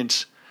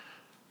maintenance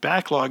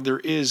backlog there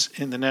is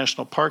in the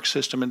national park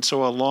system. And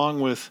so along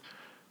with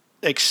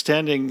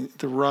extending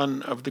the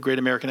run of the Great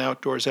American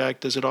Outdoors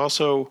Act, does it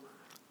also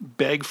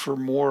beg for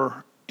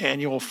more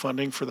annual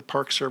funding for the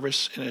Park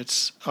Service in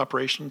its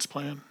operations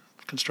plan,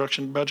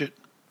 construction budget?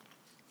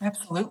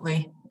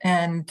 Absolutely.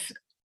 And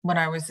when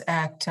I was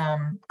at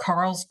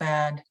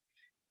Carlsbad,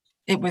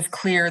 it was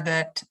clear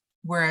that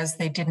whereas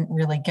they didn't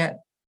really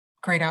get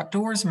great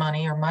outdoors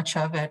money or much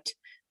of it,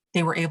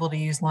 they were able to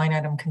use line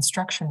item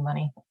construction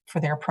money for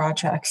their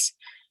projects.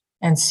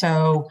 And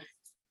so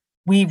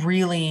we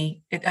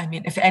really,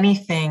 if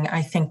anything,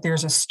 I think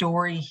there's a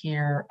story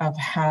here of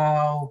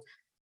how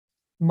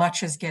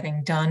much is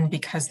getting done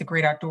because the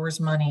great outdoors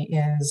money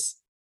is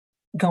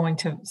going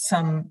to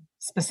some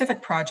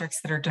specific projects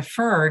that are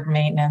deferred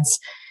maintenance,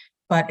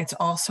 but it's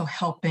also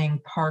helping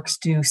parks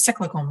do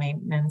cyclical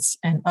maintenance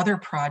and other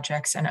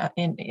projects. And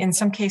in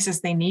some cases,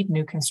 they need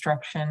new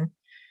construction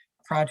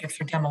projects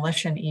or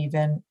demolition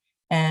even.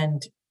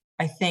 And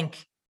I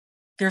think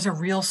there's a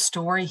real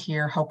story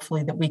here,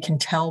 hopefully, that we can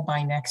tell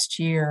by next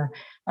year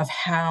of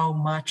how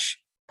much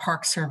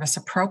Park Service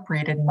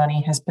appropriated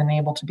money has been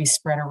able to be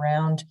spread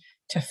around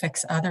to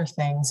fix other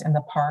things in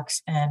the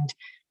parks and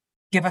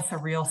give us a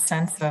real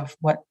sense of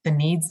what the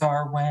needs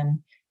are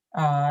when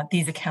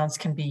these accounts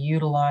can be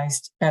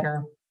utilized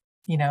better,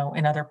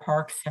 in other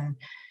parks. And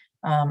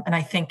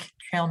I think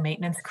trail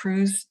maintenance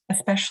crews,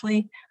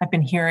 especially, I've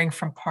been hearing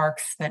from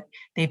parks that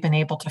they've been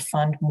able to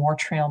fund more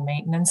trail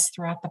maintenance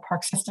throughout the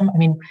park system. I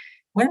mean,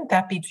 wouldn't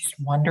that be just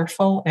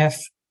wonderful if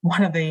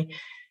one of the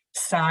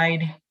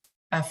side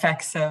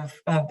effects of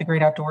the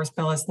Great Outdoors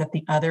Bill is that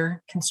the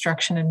other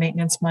construction and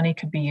maintenance money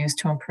could be used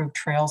to improve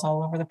trails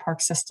all over the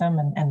park system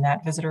and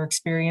that visitor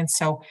experience?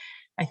 So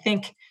I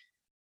think,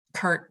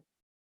 Kurt,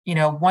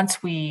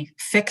 once we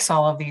fix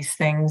all of these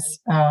things,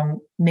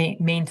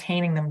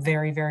 maintaining them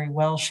very, very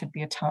well should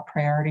be a top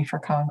priority for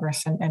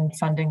Congress and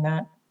funding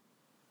that.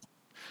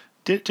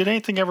 Did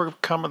anything ever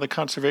come of the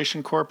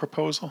Conservation Corps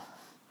proposal?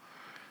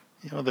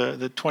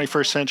 The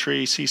 21st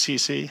century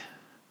CCC?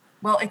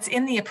 Well, it's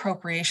in the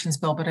appropriations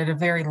bill, but at a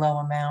very low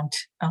amount.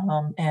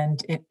 And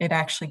it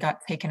actually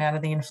got taken out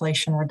of the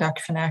Inflation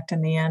Reduction Act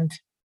in the end.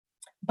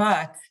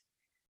 But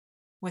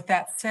with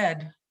that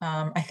said,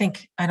 I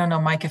don't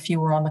know, Mike, if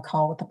you were on the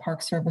call with the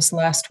Park Service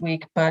last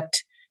week,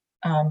 but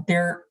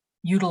they're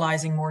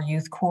utilizing more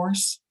youth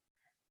corps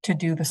to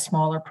do the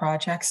smaller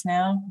projects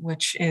now,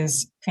 which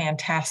is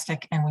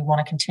fantastic. And we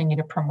want to continue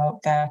to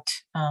promote that.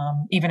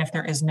 Even if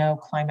there is no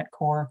climate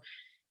corps,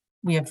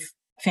 we have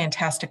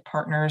fantastic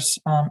partners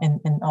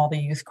in all the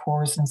youth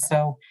corps. And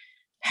so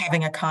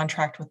having a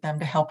contract with them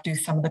to help do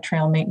some of the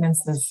trail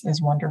maintenance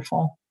is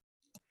wonderful.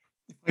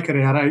 If I could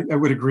add, I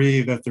would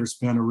agree that there's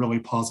been a really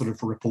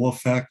positive ripple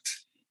effect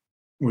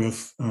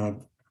with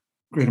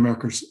Great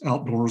America's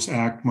Outdoors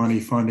Act money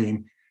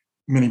funding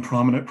many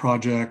prominent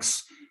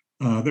projects.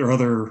 There are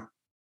other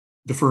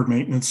deferred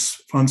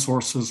maintenance fund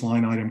sources,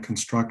 line item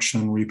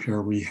construction,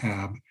 repair,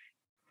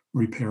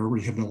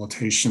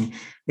 rehabilitation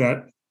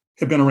that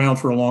have been around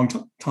for a long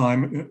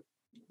time,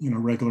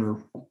 regular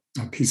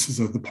pieces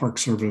of the Park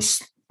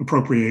Service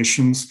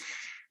appropriations.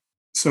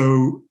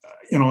 So,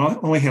 I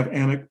only have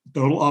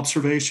anecdotal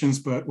observations,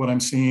 but what I'm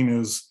seeing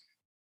is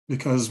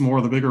because more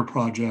of the bigger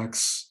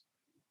projects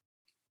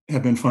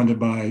have been funded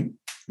by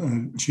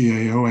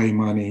GAOA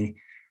money,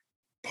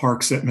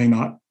 parks that may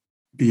not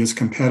be as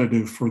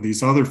competitive for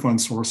these other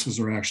fund sources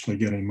are actually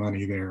getting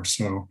money there.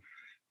 So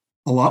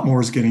a lot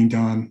more is getting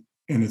done,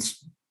 and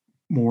it's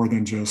more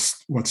than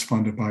just what's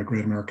funded by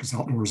Great America's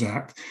Outdoors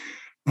Act.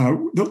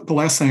 The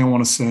last thing I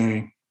want to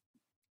say,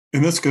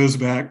 and this goes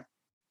back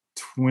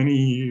 20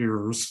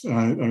 years,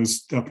 I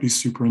was deputy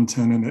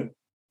superintendent at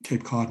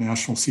Cape Cod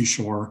National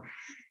Seashore.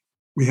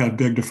 We had a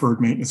big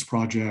deferred maintenance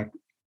project.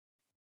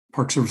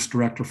 Park Service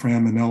Director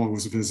Fran Manella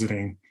was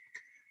visiting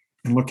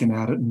and looking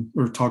at it, and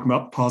we were talking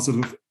about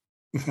positive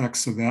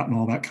effects of that and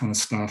all that kind of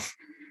stuff.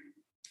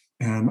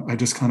 And I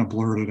just kind of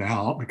blurted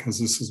out, because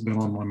this has been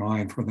on my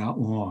mind for that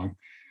long,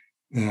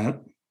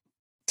 that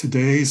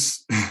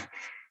today's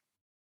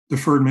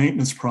deferred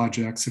maintenance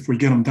projects, if we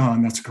get them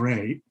done, that's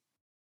great.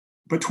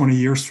 But 20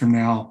 years from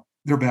now,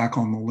 they're back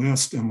on the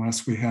list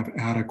unless we have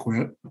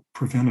adequate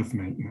preventive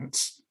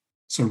maintenance.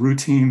 So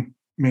routine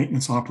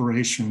maintenance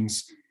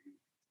operations,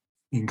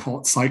 you can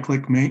call it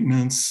cyclic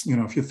maintenance.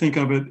 If you think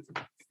of it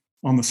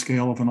on the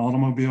scale of an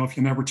automobile, if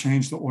you never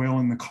change the oil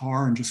in the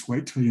car and just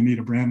wait till you need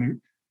a brand new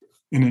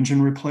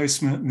engine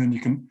replacement, and then you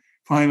can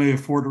finally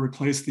afford to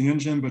replace the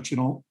engine, but you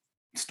don't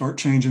start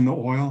changing the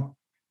oil.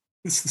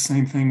 It's the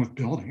same thing with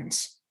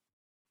buildings.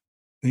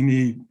 They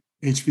need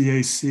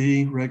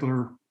HVAC,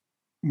 regular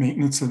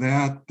maintenance of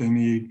that. They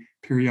need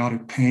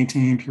periodic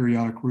painting,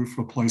 periodic roof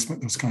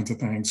replacement, those kinds of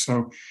things.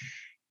 So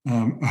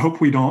I hope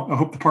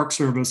the Park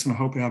Service and I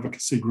hope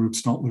advocacy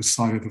groups don't lose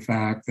sight of the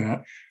fact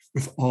that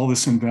with all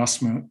this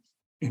investment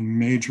in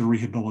major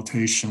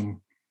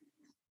rehabilitation,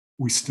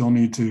 we still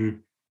need to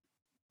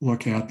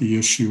look at the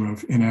issue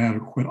of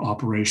inadequate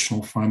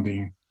operational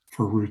funding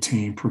for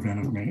routine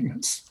preventive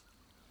maintenance.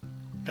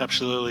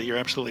 Absolutely. You're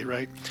absolutely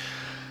right.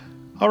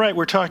 All right,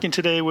 we're talking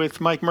today with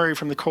Mike Murray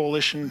from the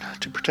Coalition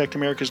to Protect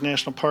America's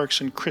National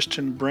Parks and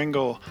Kristen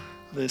Bringle,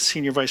 the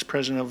Senior Vice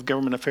President of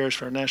Government Affairs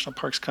for our National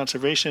Parks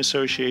Conservation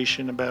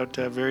Association, about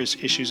various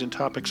issues and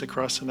topics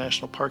across the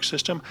national park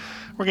system.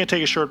 We're going to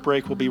take a short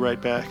break. We'll be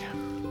right back.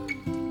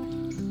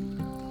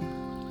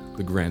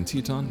 The Grand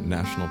Teton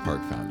National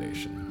Park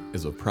Foundation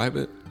is a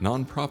private,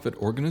 nonprofit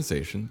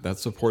organization that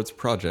supports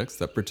projects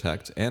that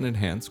protect and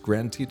enhance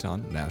Grand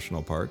Teton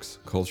National Park's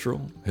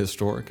cultural,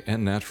 historic,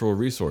 and natural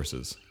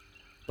resources.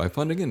 By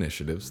funding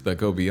initiatives that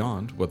go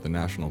beyond what the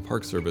National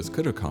Park Service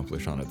could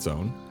accomplish on its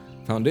own,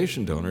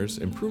 Foundation donors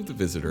improve the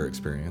visitor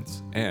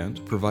experience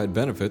and provide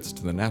benefits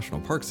to the national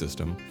park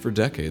system for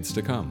decades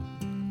to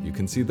come. You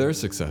can see their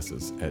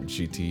successes at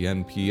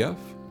gtnpf.org.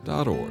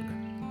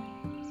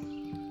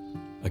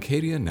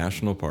 Acadia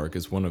National Park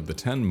is one of the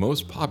 10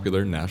 most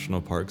popular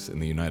national parks in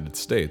the United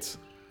States.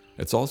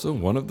 It's also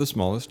one of the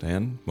smallest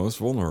and most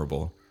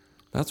vulnerable.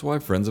 That's why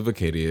Friends of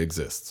Acadia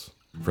exists.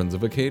 Friends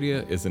of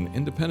Acadia is an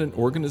independent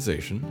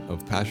organization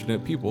of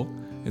passionate people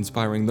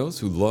inspiring those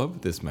who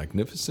love this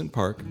magnificent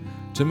park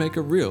to make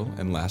a real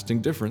and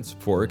lasting difference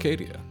for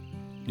Acadia.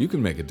 You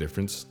can make a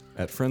difference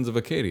at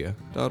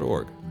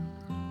friendsofacadia.org.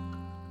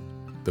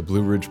 The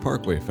Blue Ridge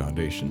Parkway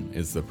Foundation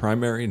is the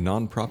primary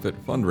nonprofit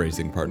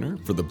fundraising partner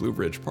for the Blue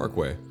Ridge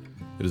Parkway.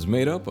 It is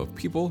made up of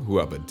people who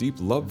have a deep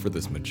love for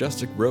this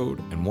majestic road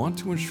and want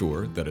to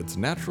ensure that its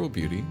natural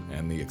beauty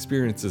and the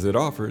experiences it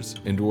offers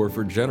endure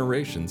for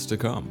generations to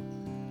come.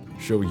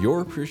 Show your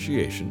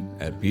appreciation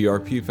at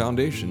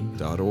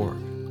brpfoundation.org.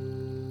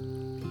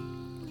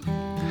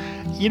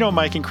 You know,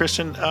 Mike and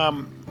Kristen,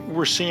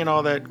 we're seeing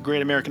all that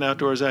Great American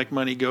Outdoors Act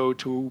money go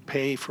to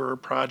pay for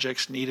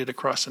projects needed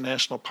across the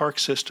national park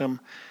system.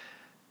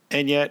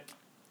 And yet,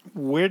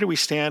 where do we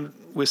stand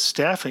with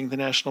staffing the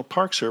National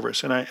Park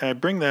Service? And I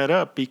bring that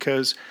up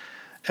because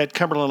at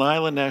Cumberland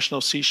Island National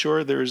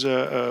Seashore, there's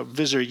a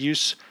visitor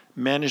use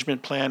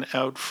management plan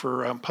out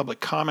for public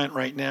comment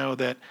right now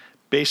that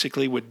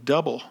basically would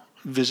double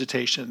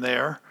visitation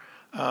there.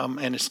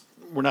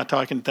 We're not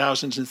talking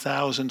thousands and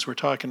thousands. We're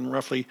talking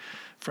roughly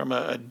from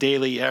a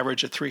daily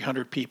average of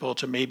 300 people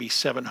to maybe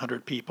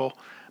 700 people.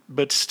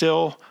 But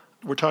still,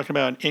 we're talking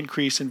about an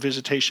increase in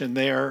visitation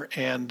there,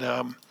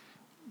 and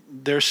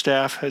their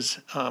staff has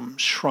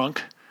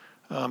shrunk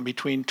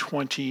between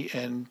 20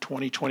 and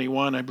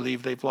 2021. I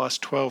believe they've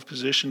lost 12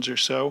 positions or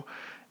so.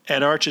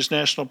 At Arches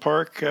National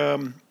Park,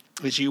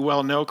 as you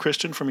well know,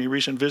 Kristen, from your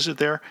recent visit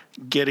there,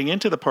 getting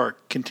into the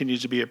park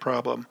continues to be a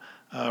problem.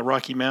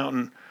 Rocky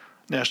Mountain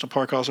National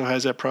Park also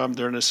has that problem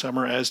during the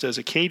summer, as does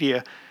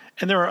Acadia.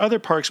 And there are other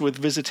parks with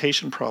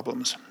visitation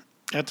problems.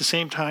 At the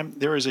same time,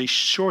 there is a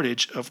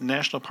shortage of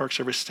National Park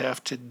Service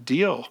staff to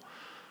deal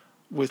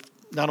with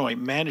not only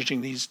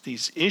managing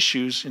these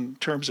issues in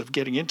terms of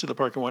getting into the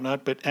park and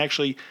whatnot, but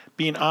actually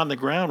being on the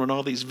ground when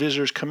all these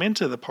visitors come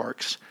into the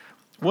parks.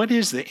 What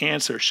is the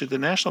answer? Should the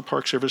National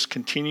Park Service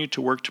continue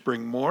to work to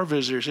bring more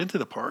visitors into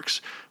the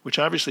parks, which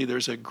obviously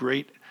there's a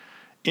great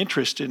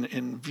interest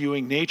in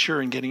viewing nature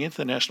and getting into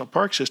the national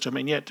park system,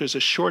 and yet there's a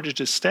shortage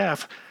of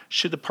staff?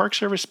 Should the Park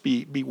Service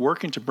be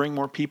working to bring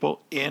more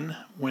people in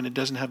when it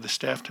doesn't have the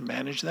staff to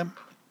manage them?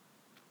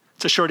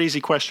 It's a short,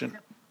 easy question.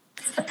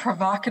 It's a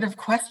provocative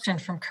question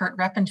from Kurt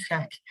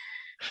Repenchek.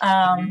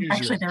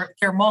 Actually, there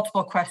are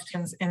multiple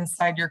questions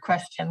inside your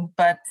question,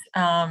 but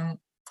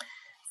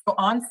so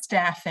on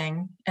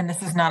staffing, and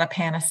this is not a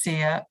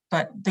panacea,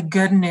 but the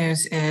good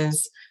news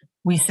is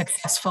we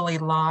successfully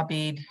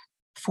lobbied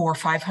for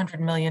 $500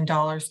 million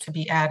to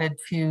be added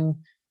to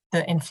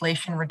the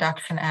Inflation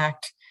Reduction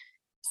Act.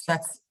 So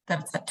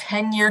that's a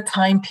 10-year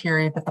time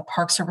period that the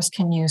Park Service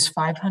can use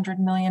 $500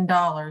 million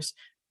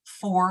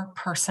for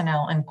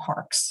personnel in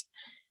parks.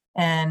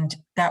 And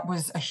that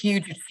was a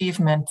huge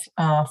achievement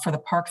for the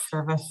Park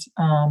Service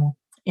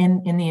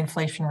in the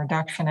Inflation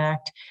Reduction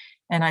Act.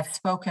 And I've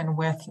spoken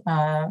with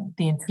the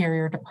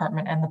Interior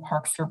Department and the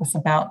Park Service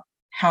about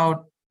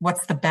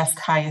what's the best,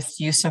 highest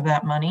use of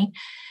that money.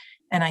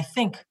 And I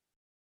think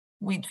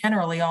we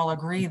generally all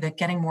agree that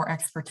getting more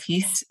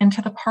expertise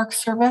into the Park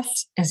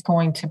Service is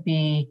going to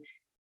be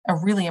a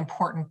really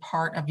important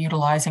part of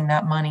utilizing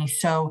that money.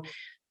 So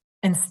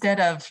instead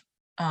of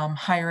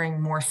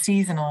hiring more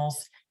seasonals,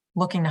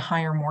 looking to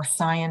hire more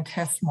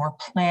scientists, more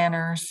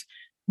planners,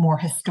 more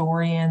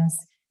historians,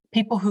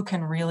 people who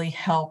can really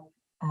help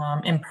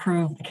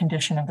improve the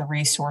condition of the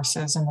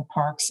resources in the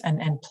parks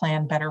and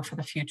plan better for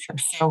the future.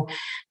 So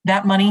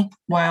that money,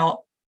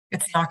 while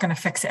it's not going to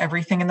fix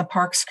everything in the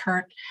parks,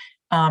 Kurt,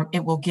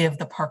 it will give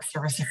the Park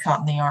Service a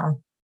shot in the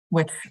arm,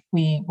 which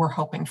we were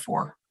hoping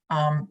for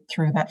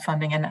through that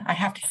funding. And I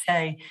have to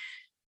say,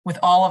 with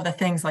all of the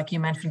things like you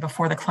mentioned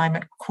before, the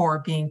Climate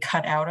Corps being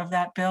cut out of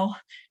that bill,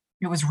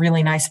 it was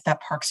really nice that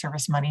Park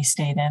Service money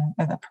stayed in,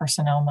 the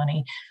personnel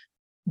money.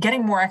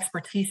 Getting more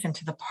expertise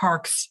into the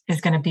parks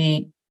is going to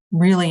be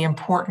really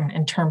important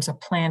in terms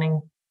of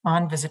planning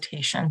on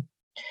visitation.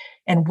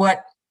 And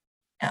what,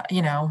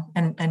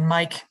 and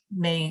Mike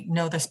may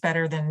know this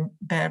better than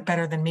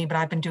me, but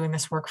I've been doing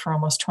this work for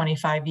almost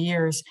 25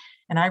 years.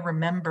 And I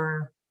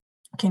remember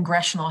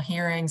congressional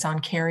hearings on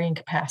carrying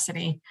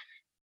capacity.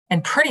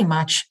 And pretty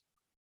much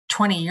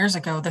 20 years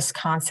ago, this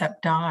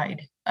concept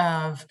died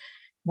of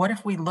what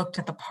if we looked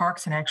at the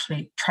parks and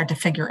actually tried to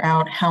figure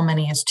out how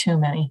many is too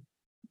many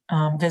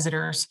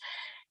visitors.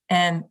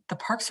 And the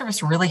Park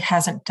Service really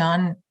hasn't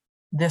done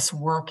this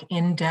work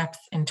in depth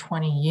in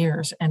 20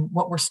 years. And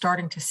what we're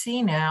starting to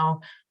see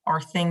now are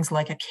things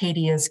like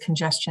Acadia's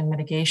congestion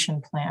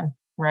mitigation plan,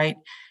 right?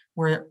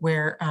 Where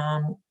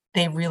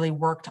they really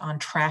worked on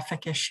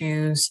traffic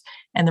issues.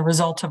 And the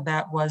result of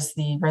that was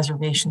the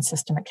reservation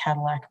system at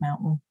Cadillac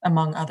Mountain,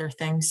 among other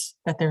things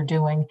that they're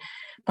doing.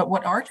 But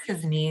what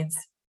Arches needs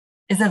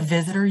is a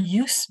visitor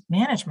use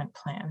management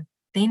plan.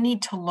 They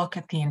need to look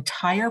at the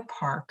entire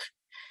park,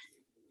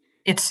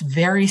 its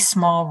very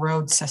small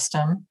road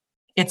system,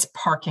 its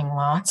parking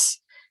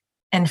lots,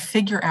 and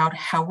figure out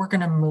how we're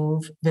going to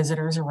move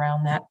visitors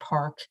around that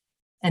park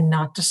and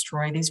not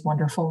destroy these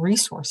wonderful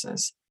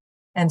resources.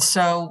 And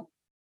so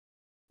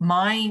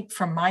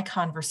from my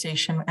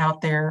conversation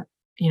out there,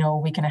 a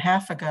week and a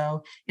half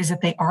ago, is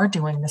that they are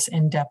doing this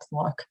in-depth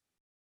look.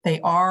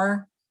 They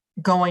are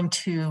going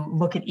to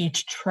look at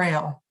each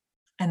trail,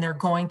 and they're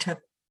going to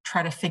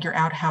try to figure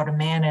out how to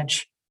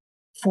manage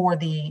for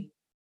the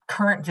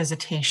current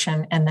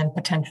visitation and then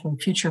potentially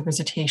future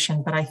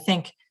visitation. But I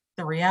think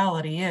the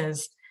reality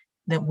is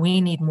that we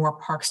need more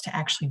parks to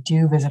actually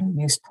do visitor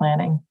use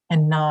planning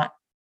and not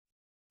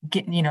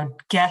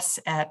guess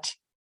at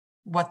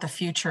what the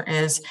future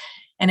is.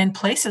 And in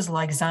places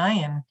like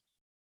Zion,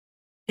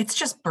 it's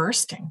just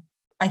bursting.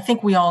 I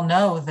think we all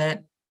know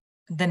that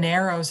the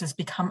Narrows has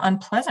become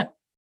unpleasant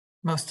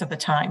most of the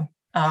time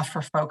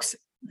for folks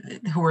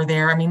who are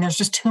there. I mean, there's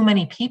just too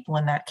many people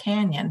in that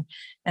canyon.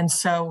 And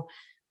so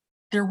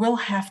there will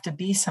have to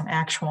be some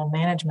actual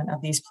management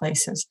of these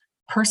places.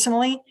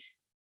 Personally,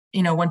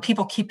 when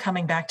people keep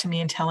coming back to me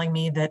and telling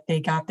me that they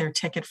got their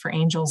ticket for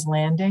Angel's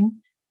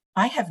Landing,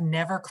 I have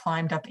never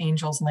climbed up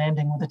Angel's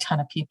Landing with a ton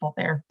of people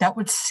there. That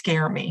would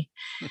scare me.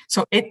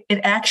 So it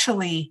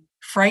actually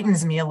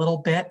frightens me a little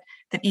bit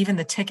that even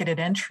the ticketed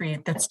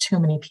entry, that's too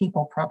many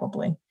people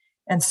probably.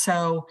 And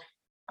so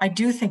I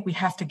do think we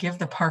have to give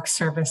the Park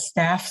Service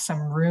staff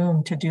some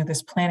room to do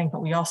this planning,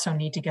 but we also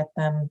need to get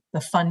them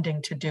the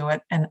funding to do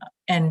it.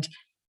 And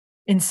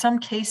in some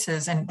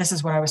cases, and this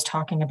is what I was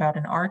talking about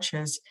in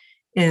Arches,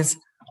 is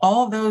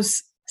all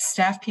those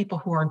staff people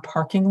who are in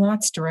parking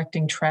lots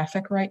directing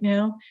traffic right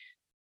now,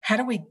 how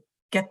do we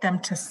get them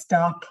to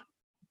stop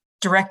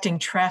directing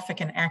traffic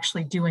and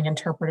actually doing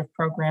interpretive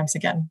programs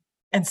again?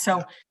 And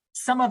so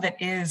some of it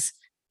is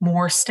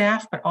more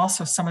staff, but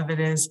also some of it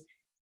is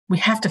we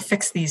have to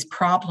fix these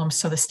problems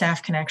so the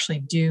staff can actually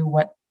do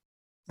what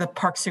the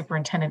park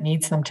superintendent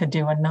needs them to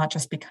do and not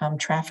just become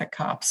traffic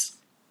cops.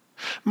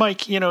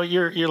 Mike,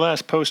 your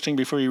last posting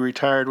before you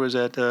retired was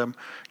at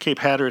Cape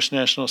Hatteras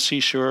National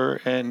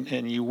Seashore,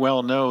 and you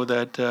well know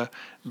that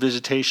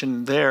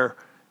visitation there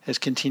has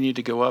continued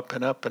to go up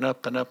and up and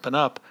up and up and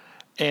up.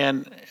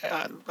 And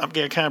I'm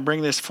going to kind of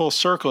bring this full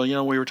circle.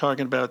 We were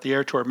talking about the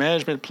air tour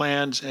management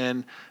plans,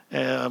 and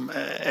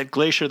at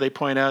Glacier they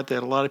point out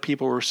that a lot of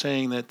people were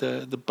saying that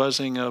the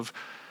buzzing of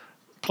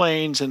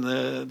planes and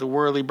the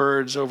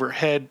whirly-birds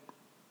overhead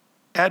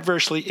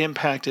adversely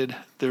impacted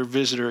their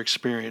visitor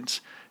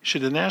experience.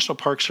 Should the National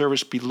Park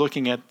Service be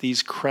looking at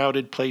these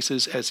crowded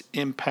places as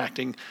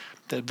impacting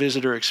the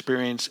visitor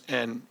experience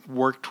and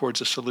work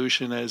towards a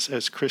solution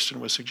as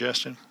Kristen was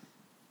suggesting?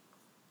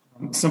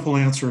 Simple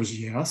answer is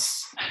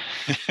yes.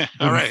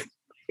 All right.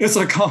 It's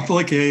a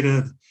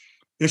complicated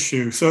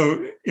issue.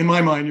 So in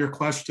my mind, your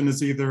question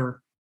is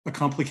either a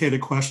complicated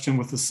question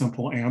with a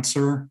simple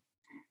answer.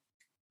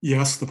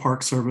 Yes, the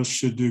Park Service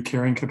should do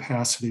carrying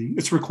capacity.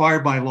 It's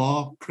required by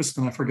law.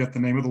 Kristen, I forget the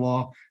name of the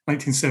law,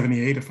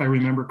 1978, if I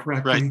remember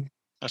correctly. Right.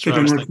 That's They've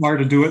been required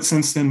to do it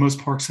since then. Most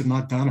parks have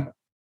not done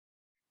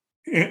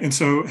it. And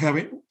so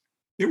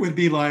it would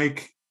be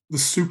like the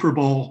Super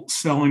Bowl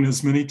selling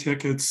as many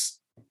tickets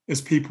as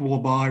people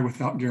will buy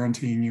without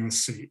guaranteeing you a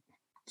seat.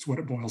 That's what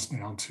it boils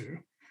down to.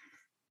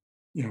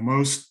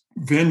 Most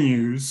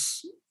venues,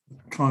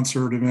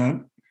 concert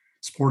event,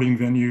 sporting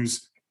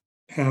venues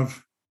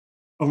have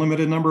a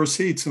limited number of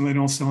seats and they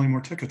don't sell any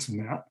more tickets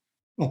than that.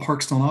 Well,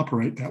 parks don't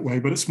operate that way,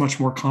 but it's much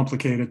more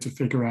complicated to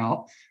figure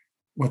out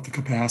what the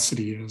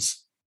capacity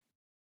is.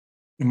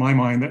 In my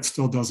mind, that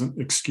still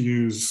doesn't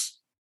excuse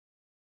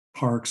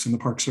parks and the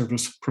Park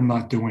Service from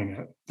not doing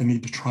it. They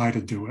need to try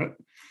to do it.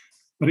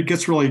 But it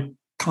gets really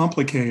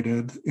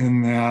complicated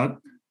in that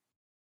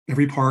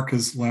every park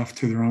is left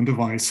to their own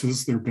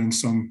devices. There have been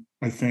some,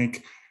 I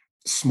think,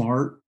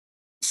 smart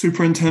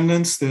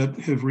superintendents that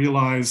have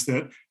realized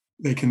that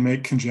they can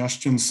make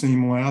congestion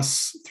seem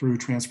less through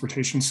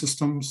transportation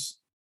systems,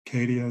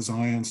 Acadia,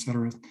 Zion, et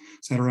cetera, et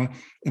cetera.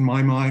 In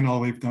my mind,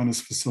 all they've done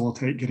is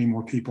facilitate getting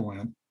more people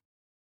in.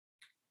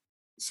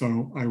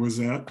 So I was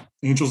at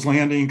Angel's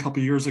Landing a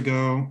couple of years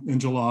ago in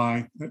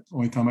July, the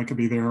only time I could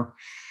be there,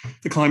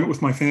 to climb it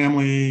with my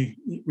family.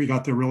 We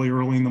got there really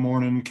early in the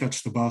morning,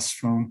 catch the bus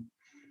from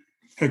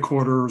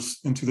headquarters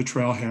into the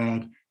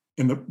trailhead,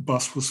 and the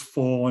bus was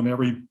full, and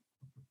every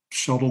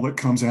shuttle that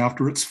comes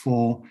after it's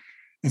full.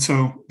 And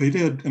so they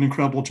did an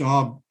incredible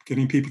job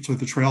getting people to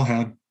the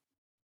trailhead.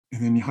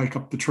 And then you hike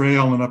up the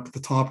trail, and up at the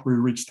top where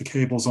you reach the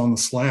cables on the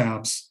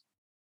slabs.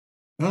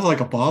 That was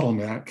like a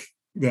bottleneck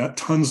that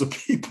tons of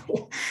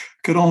people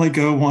could only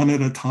go one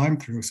at a time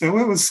through. So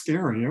it was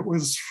scary. It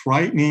was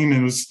frightening.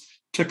 It was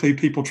particularly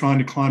people trying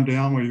to climb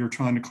down while you're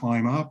trying to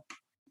climb up.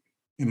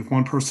 And if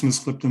one person had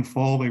slipped and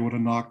fall, they would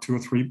have knocked 2 or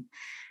 3.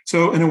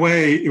 So in a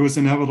way, it was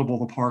inevitable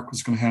the park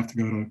was going to have to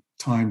go to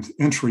timed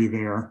entry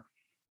there.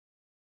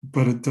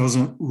 But it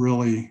doesn't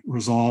really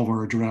resolve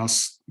or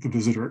address the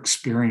visitor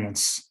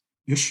experience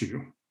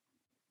issue.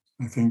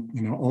 I think,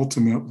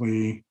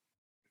 ultimately,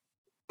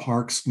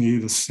 parks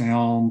need a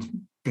sound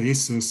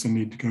basis and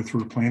need to go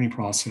through a planning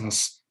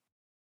process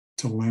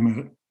to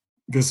limit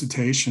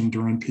visitation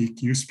during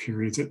peak use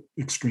periods at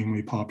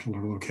extremely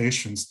popular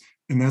locations.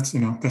 And that's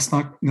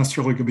not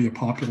necessarily going to be a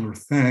popular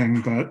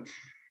thing, but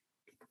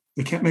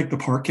they can't make the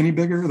park any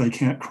bigger. They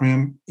can't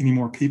cram any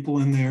more people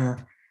in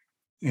there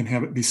and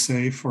have it be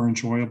safe or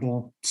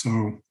enjoyable.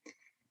 So,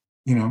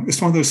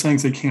 it's one of those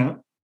things they can't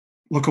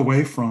look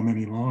away from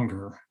any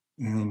longer.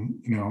 And,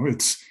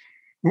 it's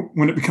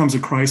when it becomes a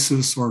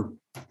crisis or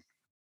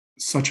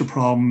such a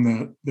problem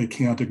that they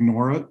can't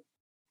ignore it.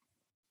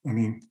 I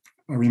mean,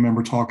 I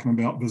remember talking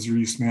about visitor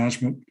use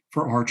management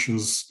for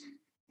arches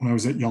when I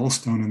was at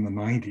Yellowstone in the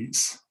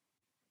 90s.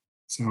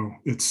 So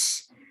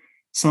it's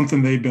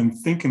something they've been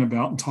thinking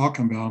about and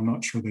talking about. I'm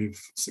not sure they've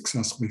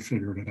successfully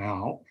figured it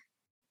out.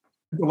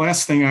 The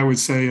last thing I would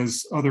say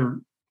is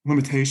other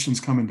limitations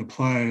come into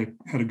play.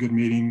 Had a good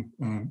meeting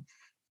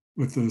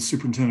with the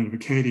superintendent of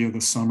Acadia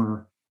this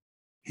summer.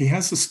 He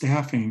has the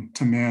staffing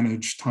to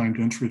manage timed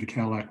entry to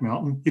Cadillac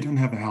Mountain. He didn't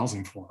have the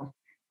housing for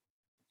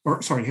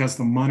him. He has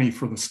the money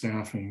for the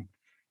staffing.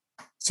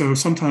 So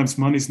sometimes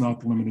money's not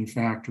the limiting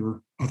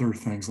factor. Other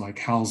things like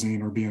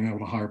housing or being able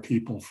to hire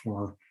people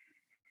for,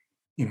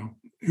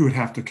 who would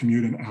have to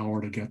commute an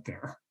hour to get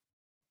there.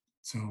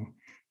 So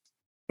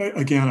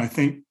again, I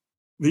think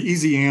the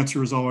easy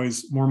answer is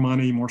always more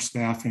money, more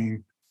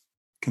staffing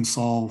can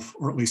solve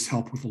or at least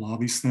help with a lot of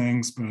these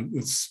things, but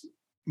it's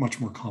much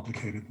more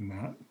complicated than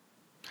that.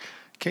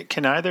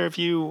 Can either of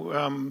you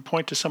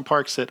point to some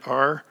parks that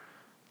are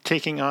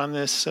taking on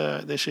this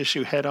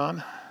issue head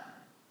on?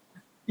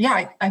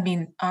 Yeah,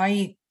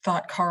 I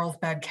thought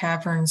Carlsbad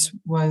Caverns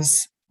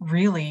was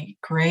really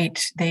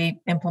great. They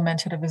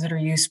implemented a visitor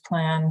use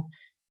plan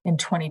in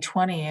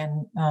 2020,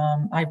 and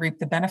I reaped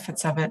the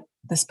benefits of it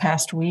this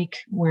past week,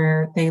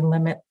 where they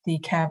limit the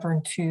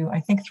cavern to,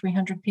 I think,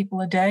 300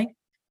 people a day.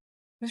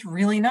 It was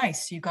really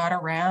nice. You got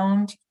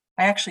around.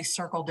 I actually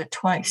circled it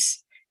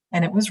twice,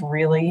 and it was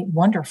really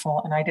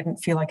wonderful. And I didn't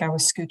feel like I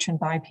was scooching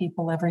by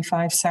people every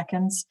 5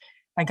 seconds.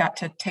 I got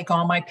to take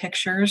all my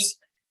pictures.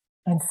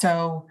 And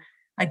so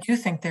I do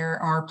think there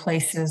are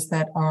places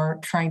that are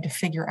trying to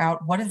figure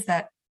out what is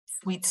that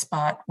sweet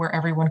spot where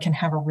everyone can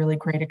have a really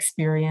great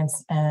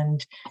experience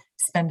and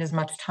spend as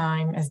much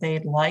time as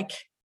they'd like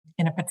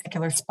in a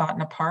particular spot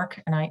in a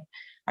park. And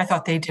I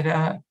thought they did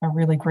a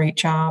really great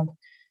job.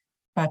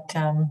 But,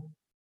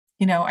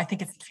 I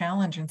think it's a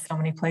challenge in so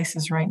many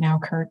places right now,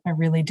 Kurt. I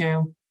really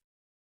do.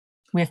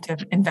 We have to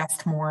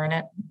invest more in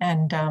it.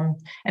 And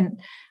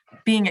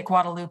being at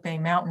Guadalupe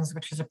Mountains,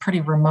 which is a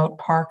pretty remote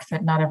park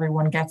that not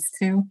everyone gets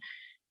to,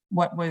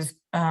 what was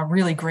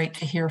really great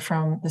to hear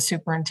from the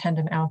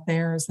superintendent out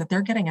there is that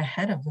they're getting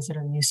ahead of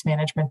visitor use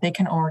management. They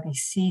can already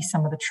see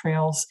some of the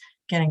trails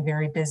getting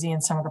very busy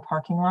in some of the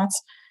parking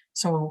lots.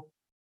 So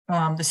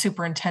the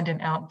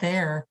superintendent out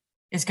there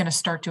is going to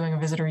start doing a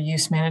visitor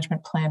use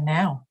management plan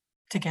now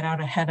to get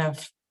out ahead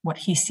of what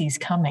he sees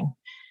coming,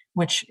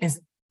 which is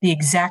the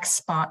exact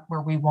spot where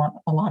we want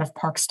a lot of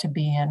parks to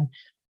be in,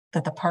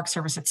 that the Park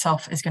Service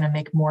itself is going to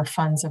make more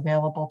funds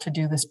available to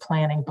do this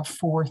planning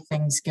before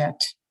things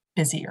get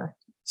busier.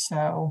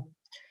 So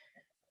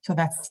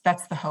that's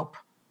the hope.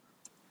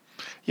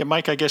 Yeah,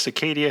 Mike, I guess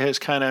Acadia has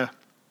kind of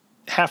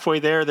halfway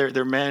there.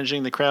 They're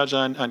managing the crowds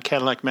on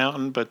Cadillac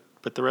Mountain, but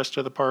the rest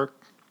of the park?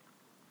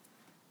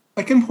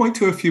 I can point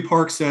to a few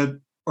parks that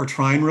are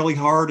trying really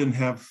hard and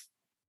have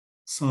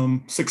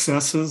some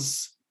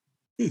successes.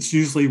 It's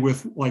usually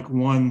with like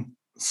one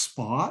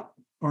spot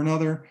or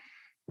another.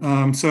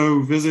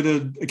 So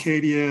visited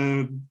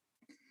Acadia,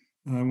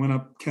 went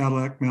up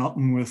Cadillac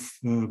Mountain with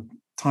the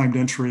timed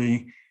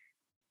entry,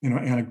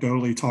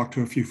 anecdotally talked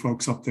to a few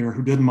folks up there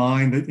who didn't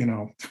mind that,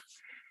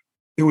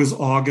 it was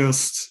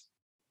August.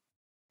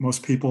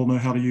 Most people know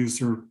how to use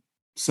their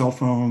cell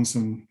phones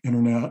and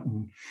internet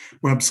and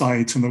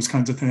websites and those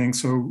kinds of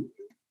things. So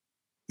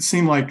it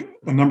seemed like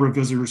a number of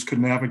visitors could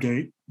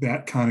navigate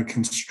that kind of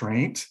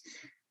constraint.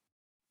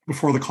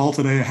 Before the call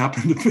today, I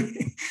happened to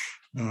be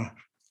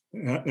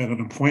at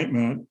an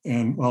appointment,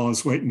 and while I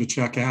was waiting to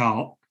check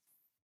out,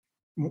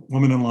 a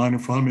woman in line in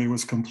front of me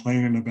was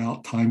complaining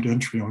about timed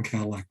entry on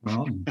Cadillac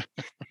Mountain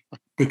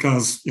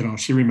because,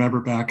 she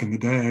remembered back in the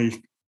day,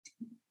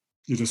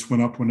 you just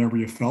went up whenever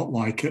you felt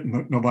like it,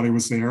 and nobody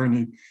was there, and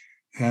you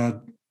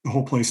had the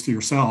whole place to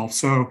yourself.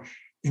 So,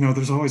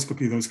 there's always going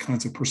to be those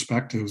kinds of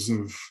perspectives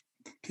of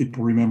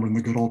people remembering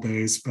the good old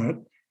days, but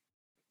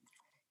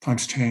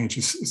times change.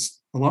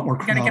 It's a lot more You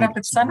got to crowded. get up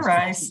at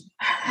sunrise.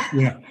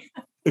 Yeah,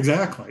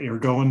 exactly. Or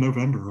go in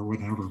November or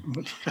whatever.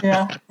 But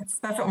Yeah,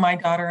 that's what my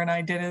daughter and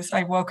I did. Is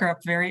I woke her up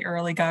very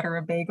early, got her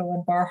a bagel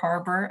in Bar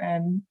Harbor,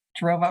 and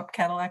drove up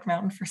Cadillac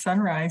Mountain for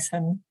sunrise.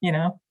 And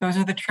those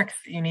are the tricks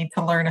that you need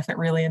to learn if it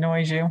really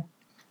annoys you.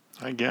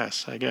 I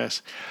guess.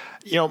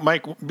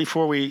 Mike,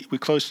 before we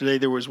close today,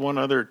 there was one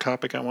other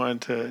topic I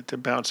wanted to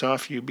bounce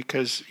off you,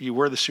 because you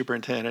were the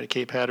superintendent at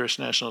Cape Hatteras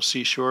National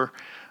Seashore.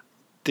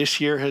 This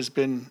year has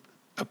been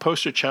a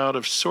poster child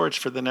of sorts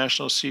for the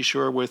National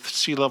Seashore, with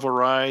sea level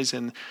rise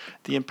and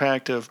the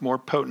impact of more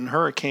potent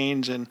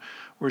hurricanes. And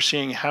we're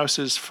seeing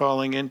houses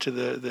falling into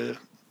the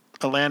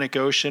Atlantic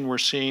Ocean. We're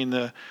seeing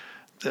the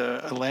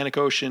Atlantic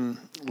Ocean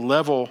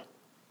level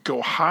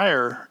go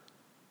higher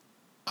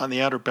on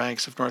the Outer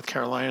Banks of North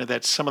Carolina.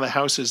 That some of the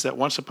houses that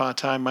once upon a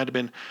time might have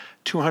been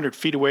 200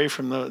 feet away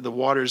from the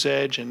water's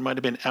edge and might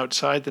have been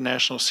outside the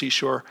National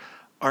Seashore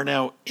are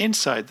now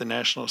inside the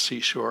National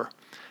Seashore.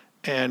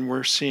 And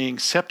we're seeing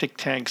septic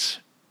tanks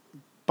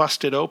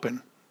busted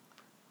open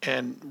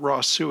and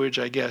raw sewage,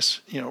 I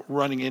guess,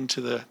 running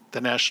into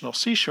the National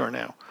Seashore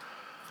now.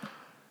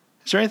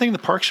 Is there anything the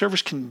Park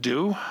Service can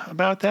do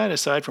about that,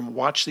 aside from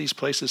watch these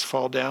places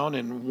fall down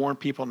and warn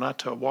people not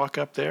to walk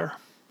up there?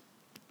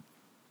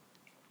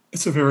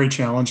 it's a very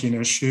challenging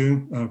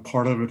issue.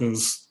 Part of it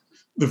is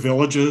the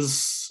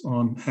villages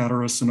on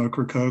Hatteras and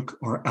Ocracoke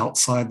are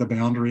outside the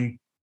boundary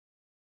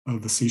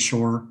of the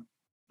seashore.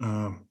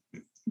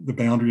 The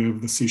boundary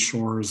of the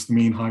seashore is the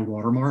mean high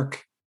water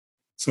mark.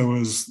 So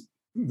as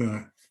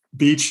the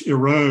beach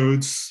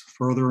erodes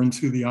further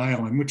into the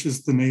island, which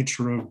is the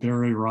nature of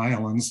barrier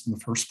islands in the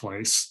first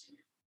place,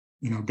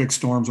 big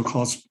storms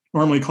will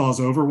normally cause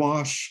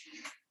overwash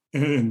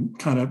and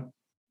kind of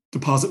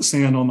deposit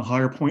sand on the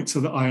higher points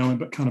of the island,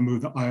 but kind of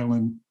move the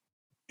island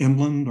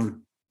inland or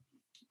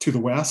to the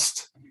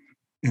west.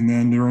 And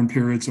then during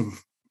periods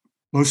of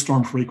low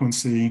storm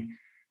frequency,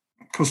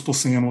 coastal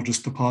sand will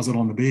just deposit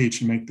on the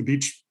beach and make the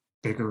beach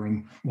bigger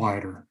and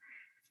wider.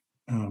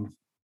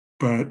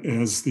 But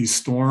as these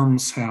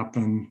storms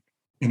happen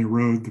and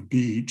erode the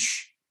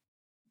beach,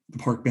 the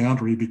park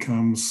boundary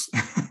comes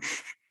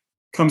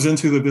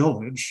into the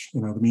village,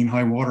 the mean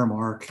high water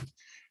mark.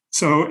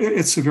 So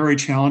it's a very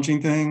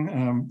challenging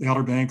thing. The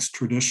Outer Banks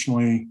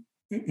traditionally,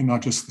 and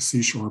not just the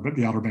seashore, but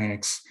the Outer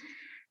Banks,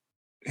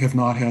 have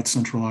not had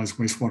centralized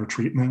wastewater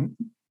treatment.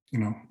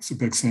 It's a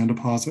big sand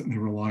deposit and they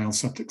rely on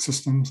septic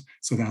systems.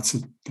 So that's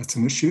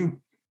an issue.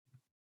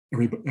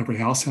 Every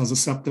house has a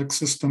septic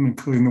system,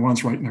 including the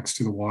ones right next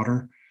to the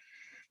water.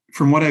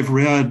 From what I've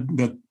read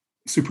that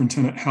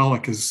Superintendent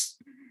Halleck is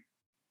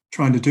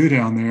trying to do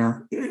down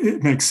there,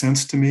 it makes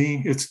sense to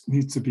me. It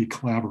needs to be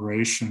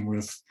collaboration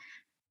with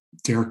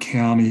Dare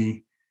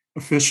County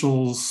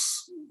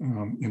officials.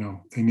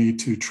 They need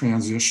to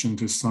transition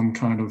to some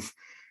kind of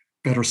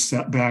better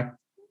setback,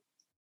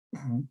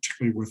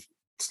 particularly with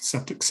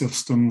septic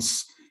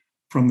systems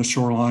from the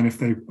shoreline if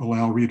they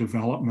allow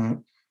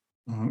redevelopment.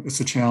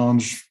 It's a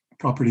challenge.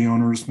 Property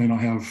owners may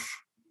not have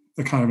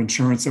the kind of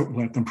insurance that would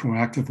let them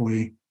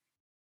proactively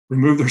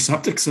remove their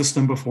septic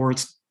system before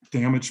it's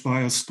damaged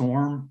by a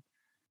storm.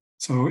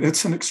 So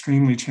it's an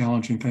extremely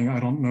challenging thing. I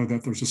don't know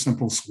that there's a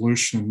simple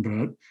solution,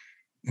 but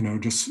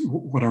just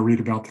what I read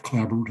about the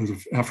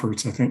collaborative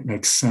efforts, I think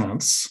makes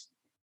sense.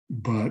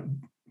 But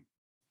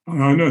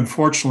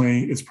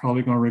unfortunately, it's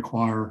probably going to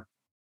require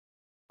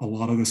a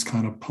lot of this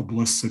kind of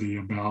publicity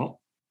about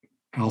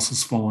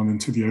houses falling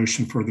into the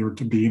ocean for there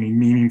to be any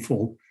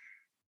meaningful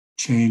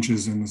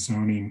changes in the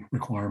zoning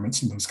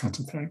requirements and those kinds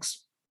of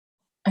things.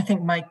 I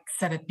think Mike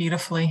said it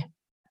beautifully.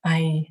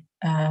 I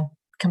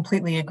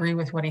completely agree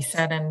with what he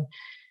said. And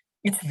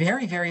it's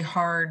very, very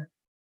hard,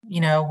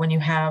 when you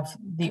have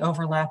the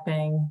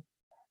overlapping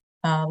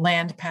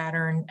land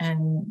pattern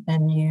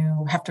and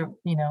you have to,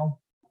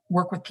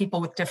 work with people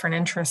with different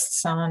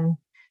interests on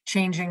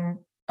changing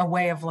a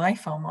way of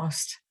life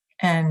almost,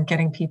 and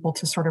getting people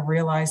to sort of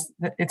realize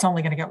that it's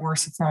only going to get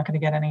worse. It's not going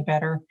to get any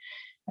better.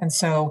 And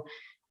so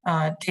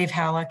Dave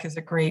Halleck is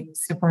a great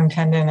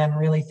superintendent and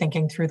really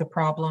thinking through the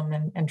problem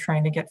and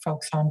trying to get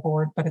folks on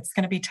board. But it's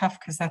going to be tough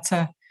because that's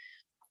a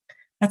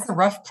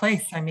rough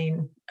place. I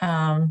mean,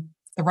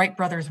 the Wright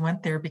brothers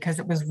went there because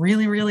it was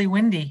really, really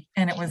windy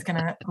and it was going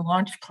to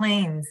launch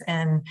planes.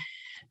 And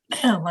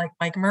like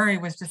Mike Murray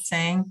was just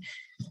saying,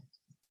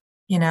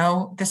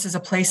 this is a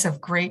place of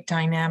great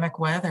dynamic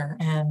weather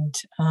and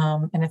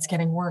it's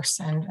getting worse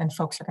and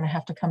folks are going to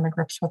have to come to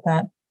grips with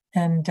that.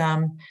 And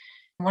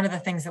one of the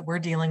things that we're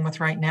dealing with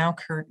right now,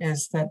 Kurt,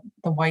 is that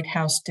the White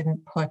House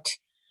didn't put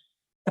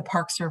the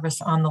Park Service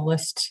on the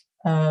list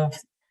of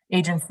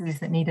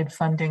agencies that needed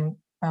funding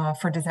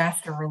for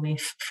disaster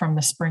relief from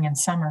the spring and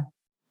summer.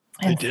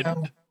 And they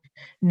didn't? So,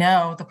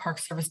 no, the Park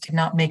Service did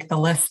not make the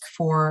list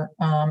for,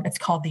 it's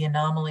called the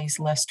anomalies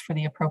list for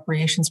the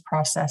appropriations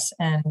process.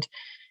 And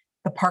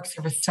the Park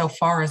Service so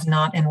far is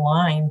not in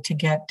line to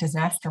get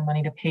disaster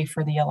money to pay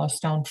for the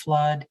Yellowstone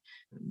flood,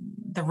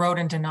 the road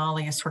in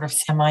Denali is sort of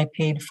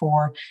semi-paid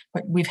for,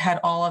 but we've had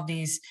all of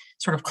these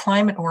sort of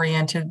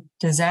climate-oriented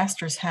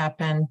disasters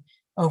happen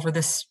over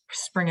this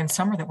spring and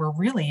summer that were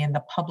really in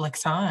the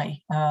public's eye.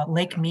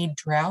 Lake Mead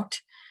drought,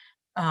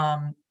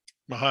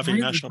 Mojave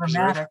really National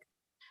dramatic.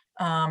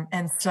 Preserve.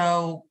 And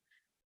so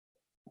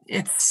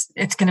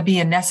it's going to be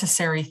a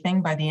necessary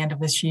thing by the end of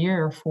this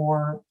year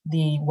for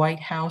the White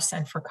House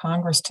and for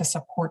Congress to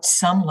support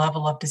some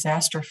level of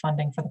disaster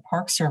funding for the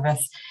Park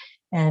Service.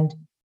 And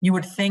you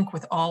would think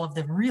with all of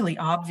the really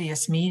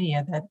obvious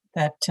media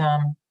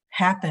that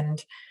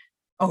happened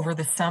over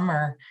the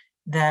summer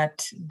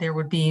that there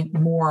would be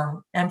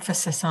more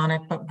emphasis on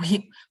it. But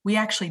we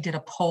actually did a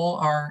poll.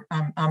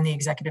 I'm the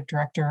executive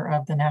director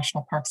of the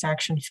National Parks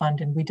Action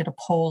Fund, and we did a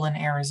poll in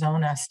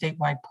Arizona, a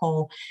statewide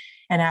poll,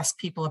 and asked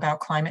people about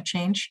climate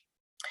change.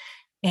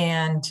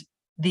 And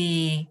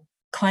the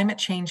climate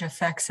change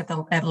effects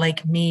at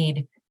Lake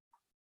Mead,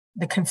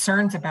 the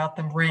concerns about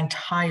them ranked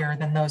higher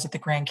than those at the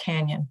Grand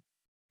Canyon.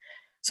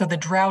 So the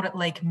drought at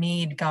Lake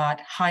Mead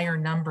got higher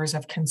numbers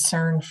of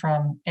concern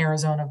from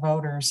Arizona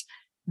voters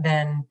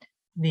than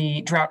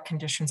the drought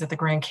conditions at the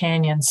Grand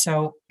Canyon.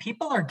 So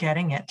people are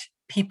getting it.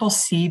 People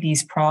see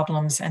these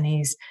problems and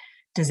these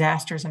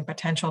disasters and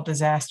potential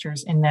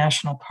disasters in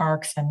national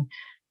parks. And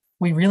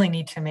we really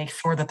need to make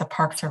sure that the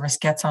Park Service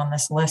gets on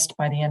this list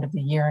by the end of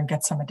the year and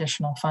gets some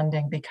additional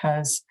funding,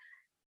 because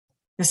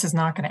this is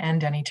not going to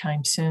end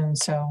anytime soon.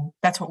 So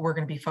that's what we're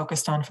going to be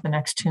focused on for the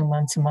next 2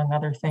 months, among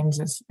other things,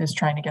 is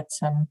trying to get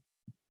some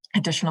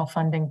additional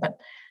funding. But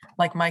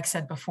like Mike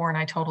said before, and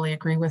I totally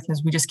agree with,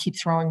 is we just keep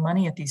throwing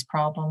money at these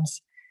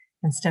problems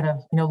instead of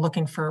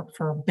looking for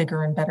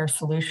bigger and better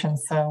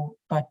solutions. So,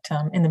 but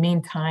in the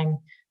meantime,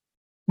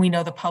 we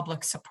know the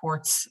public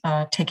supports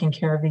taking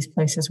care of these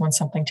places when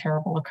something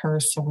terrible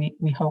occurs. So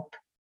we hope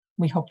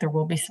there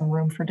will be some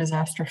room for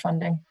disaster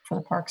funding for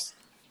the parks.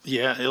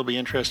 Yeah, it'll be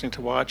interesting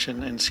to watch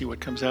and see what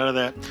comes out of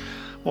that.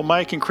 Well,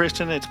 Mike and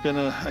Kristen, it's been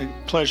a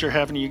pleasure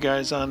having you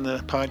guys on the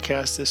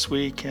podcast this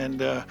week, and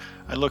I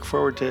look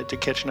forward to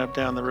catching up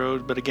down the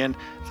road. But again,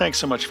 thanks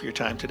so much for your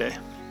time today.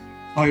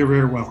 Oh, you're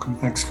very welcome.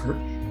 Thanks, Kurt.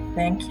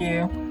 Thank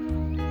you.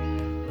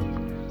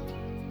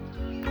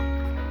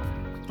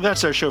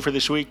 That's our show for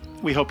this week.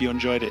 We hope you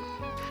enjoyed it.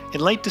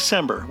 In late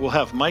December, we'll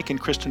have Mike and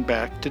Kristen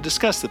back to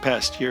discuss the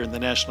past year in the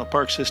national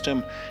park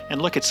system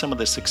and look at some of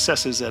the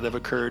successes that have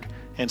occurred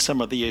and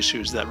some of the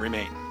issues that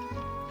remain.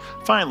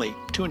 Finally,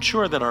 to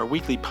ensure that our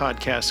weekly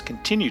podcasts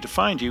continue to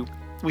find you,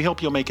 we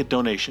hope you'll make a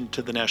donation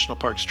to the National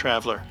Parks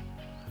Traveler.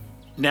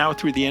 Now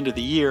through the end of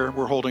the year,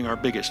 we're holding our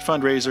biggest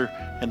fundraiser,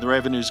 and the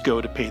revenues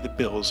go to pay the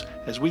bills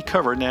as we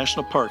cover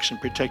national parks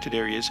and protected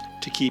areas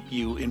to keep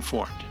you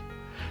informed.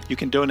 You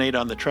can donate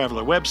on the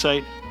Traveler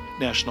website,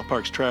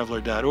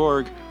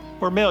 nationalparkstraveler.org,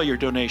 or mail your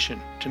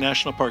donation to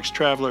National Parks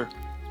Traveler,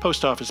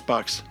 Post Office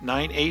Box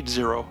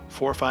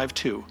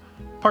 980452,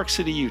 Park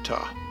City,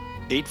 Utah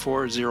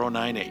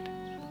 84098.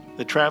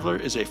 The Traveler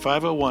is a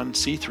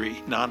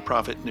 501c3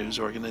 nonprofit news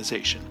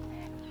organization.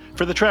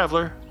 For The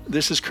Traveler,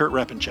 this is Kurt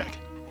Repenchek.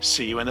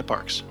 See you in the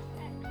parks.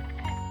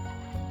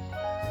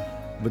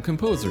 The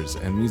composers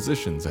and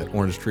musicians at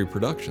Orange Tree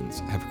Productions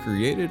have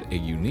created a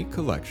unique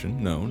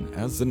collection known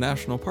as the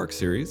National Park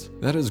Series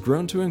that has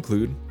grown to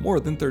include more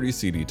than 30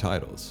 CD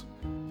titles.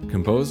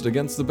 Composed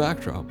against the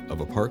backdrop of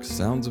a park's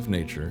sounds of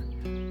nature,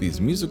 these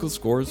musical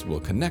scores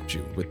will connect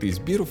you with these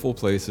beautiful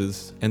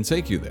places and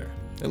take you there,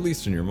 at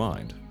least in your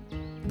mind.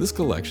 This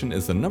collection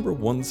is the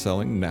 #1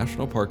 selling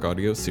National Park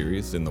audio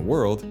series in the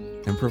world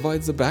and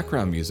provides the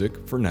background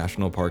music for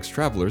National Parks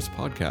Travelers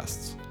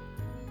podcasts.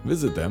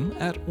 Visit them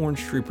at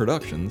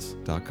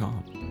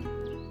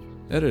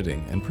orangetreeproductions.com.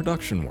 Editing and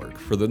production work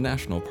for the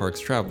National Parks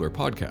Traveler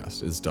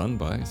podcast is done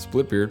by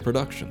Splitbeard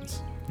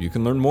Productions. You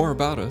can learn more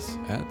about us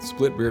at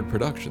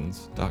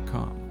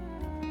splitbeardproductions.com.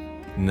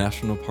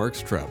 National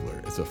Parks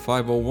Traveler is a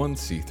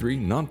 501c3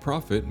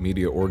 nonprofit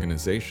media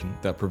organization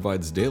that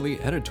provides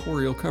daily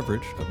editorial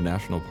coverage of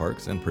national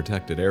parks and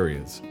protected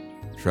areas.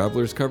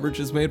 Traveler's coverage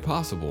is made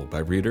possible by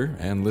reader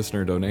and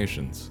listener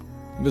donations.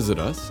 Visit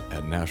us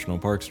at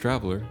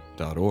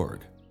nationalparkstraveler.org.